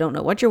 science, I don't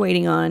know what you're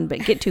waiting on, but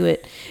get to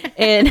it.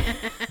 And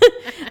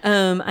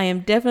I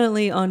am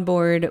definitely on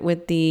board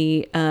with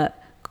the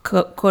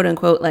quote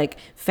unquote, like,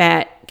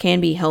 fat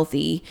can be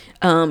healthy.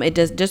 It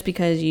does, just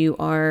because you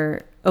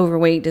are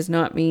overweight does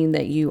not mean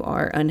that you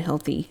are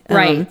unhealthy.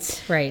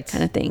 Right.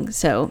 Kind of thing.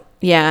 So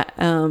yeah,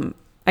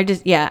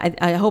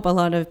 I hope a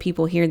lot of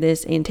people hear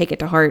this and take it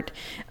to heart,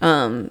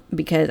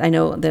 because I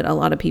know that a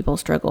lot of people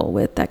struggle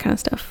with that kind of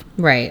stuff.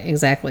 Right,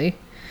 exactly.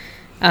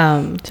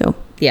 So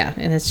yeah,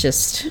 and it's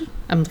just,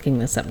 I'm looking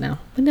this up now.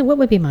 What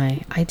would be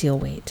my ideal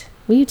weight?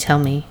 Will you tell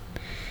me?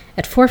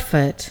 At 4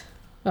 foot,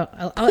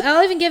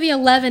 I'll even give you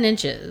 11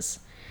 inches.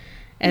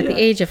 At the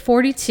age of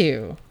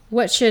 42,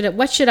 what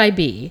should I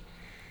be?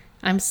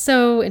 I'm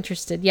so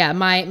interested. Yeah,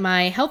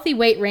 my healthy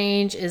weight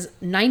range is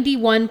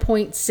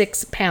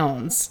 91.6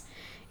 pounds.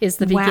 Is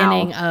the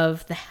beginning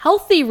of the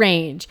healthy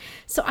range.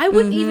 So I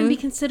wouldn't even be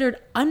considered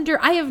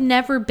I have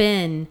never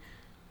been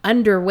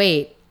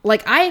underweight.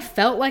 Like, I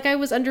felt like I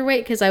was underweight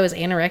because I was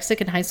anorexic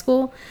in high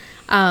school.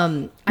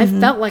 I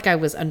felt like I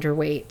was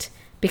underweight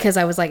because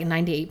I was like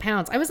 98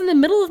 pounds. I was in the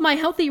middle of my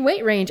healthy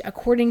weight range,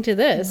 according to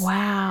this.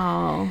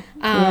 Wow.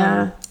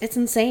 It's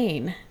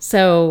insane.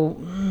 So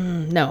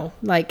no,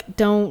 like,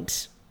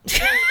 don't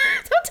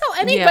tell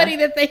anybody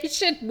that they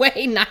should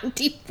weigh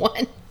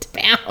 91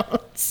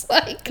 pounds.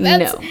 Like,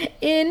 that's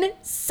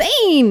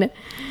insane.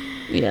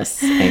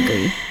 Yes, I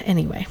agree.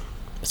 Anyway,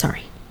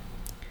 sorry.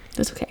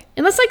 That's okay.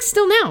 And that's like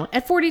still now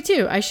at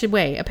 42, I should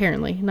weigh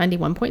apparently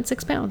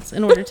 91.6 pounds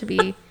in order to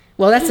be,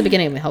 well, that's the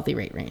beginning of the healthy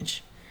weight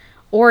range,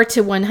 or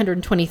to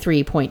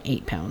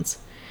 123.8 pounds,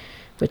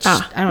 which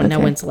I don't know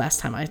when's the last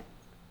time I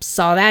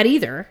saw that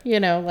either,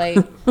 like,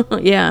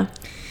 yeah.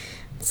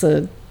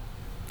 So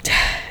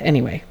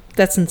anyway,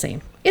 that's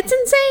insane. It's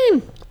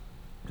insane.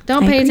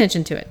 Don't pay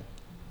attention to it.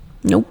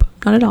 Nope,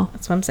 not at all.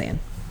 That's what I'm saying.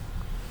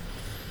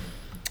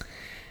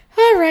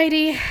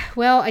 Alrighty.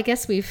 Well, I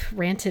guess we've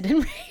ranted and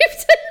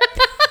raved.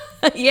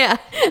 Yeah.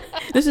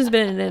 This has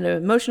been an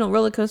emotional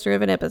roller coaster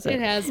of an episode.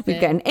 It has been.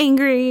 We've gotten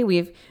angry.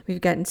 We've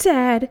gotten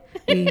sad.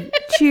 We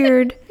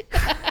cheered.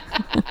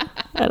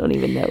 I don't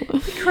even know. We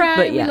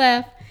cried. We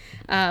laughed.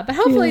 But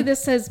hopefully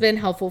this has been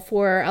helpful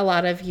for a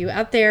lot of you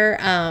out there.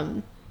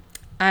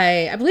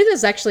 I believe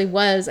this actually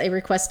was a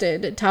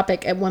requested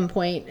topic at one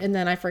point, and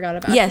then I forgot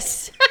about it.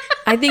 Yes,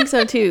 I think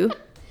so too.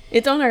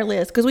 It's on our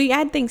list because we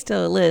add things to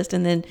a list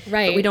and then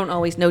but we don't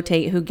always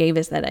notate who gave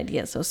us that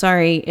idea. So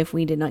sorry if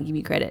we did not give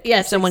you credit.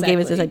 Yes, if someone gave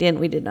us this idea and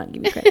we did not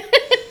give you credit.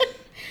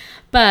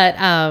 But,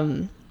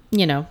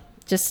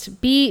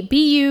 just be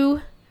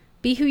you,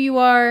 be who you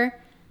are,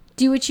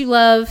 do what you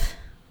love,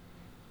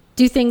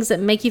 do things that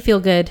make you feel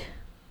good.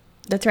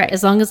 That's right.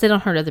 As long as they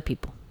don't hurt other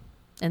people.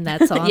 And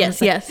that's all.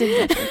 Yes,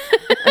 exactly.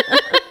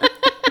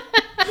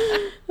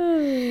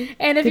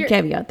 And if Good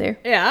caveat there.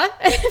 Yeah.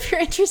 If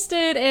you're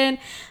interested in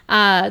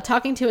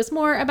talking to us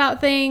more about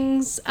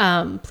things,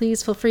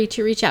 please feel free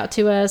to reach out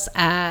to us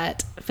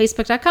at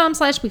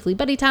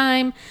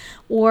facebook.com/weeklybuddytime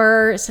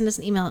or send us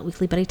an email at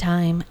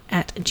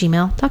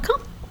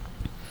weeklybuddytime@gmail.com.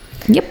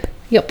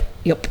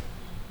 Yep.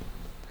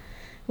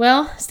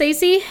 Well,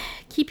 Stacy,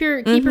 keep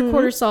your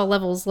cortisol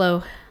levels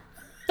low.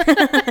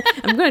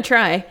 I'm going to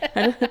try.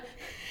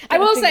 I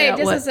will say,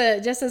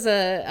 just as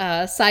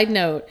a side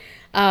note,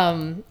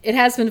 it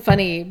has been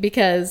funny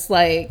because,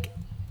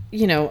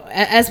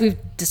 as we've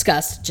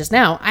discussed just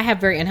now, I have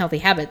very unhealthy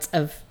habits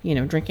of,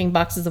 drinking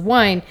boxes of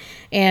wine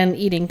and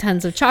eating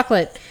tons of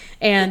chocolate.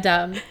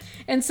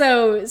 And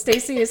so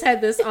Stacy has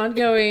had this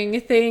ongoing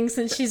thing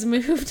since she's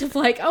moved of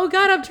oh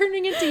God, I'm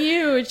turning into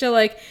you. And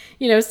she'll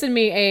send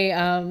me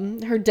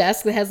her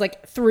desk that has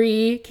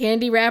 3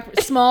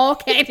 small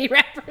candy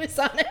wrappers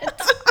on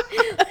it.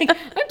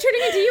 I'm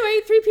turning into you. I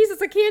ate 3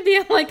 pieces of candy.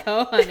 I'm like,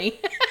 oh, honey.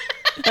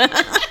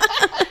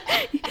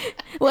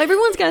 Well,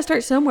 everyone's got to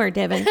start somewhere,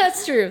 Devin.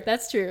 That's true.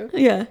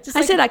 Yeah.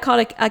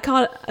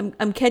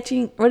 I'm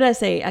catching, what did I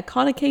say? I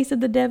caught a case of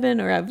the Devin,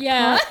 or I've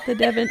caught the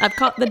Devin. I've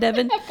caught the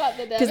Devin.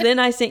 Because then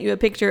I sent you a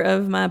picture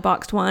of my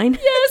boxed wine.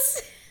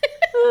 Yes.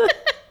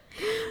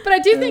 But I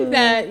do think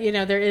that,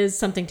 there is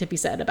something to be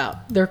said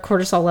about their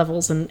cortisol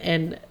levels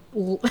and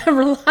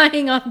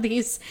relying on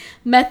these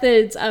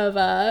methods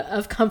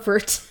of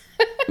comfort.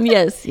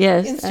 Yes.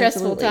 In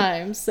stressful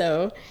times.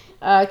 So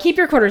keep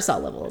your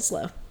cortisol levels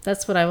low.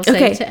 That's what I will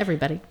say to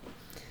everybody.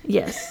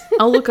 Yes.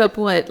 I'll look up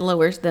what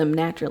lowers them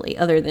naturally,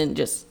 other than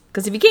just,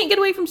 because if you can't get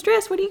away from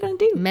stress, what are you going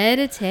to do?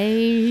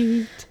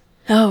 Meditate.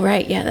 Oh,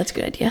 right. Yeah, that's a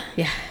good idea.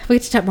 Yeah. We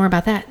get to talk more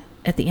about that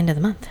at the end of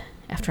the month,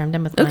 after I'm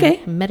done with my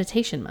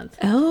meditation month.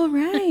 Oh,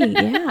 right.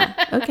 Yeah.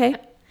 Okay.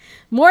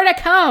 More to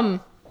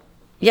come.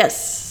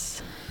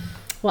 Yes.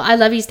 Well, I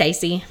love you,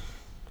 Stacy.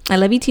 I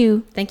love you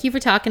too. Thank you for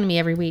talking to me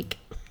every week.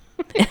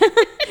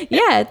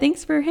 Yeah,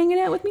 thanks for hanging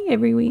out with me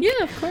every week.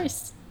 Yeah, of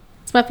course.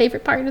 It's my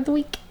favorite part of the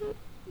week.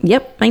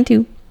 Yep, mine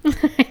too.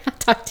 I'll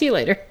talk to you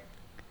later.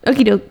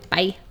 Okie doke.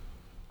 Bye.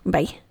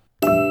 Bye.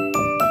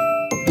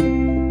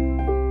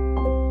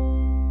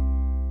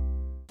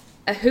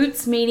 A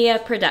Hoots Media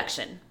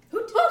production.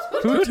 Hoot,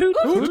 hoot, hoot, hoot,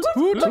 hoot,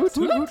 hoot, hoot,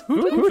 hoot,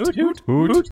 hoot, hoot, hoot.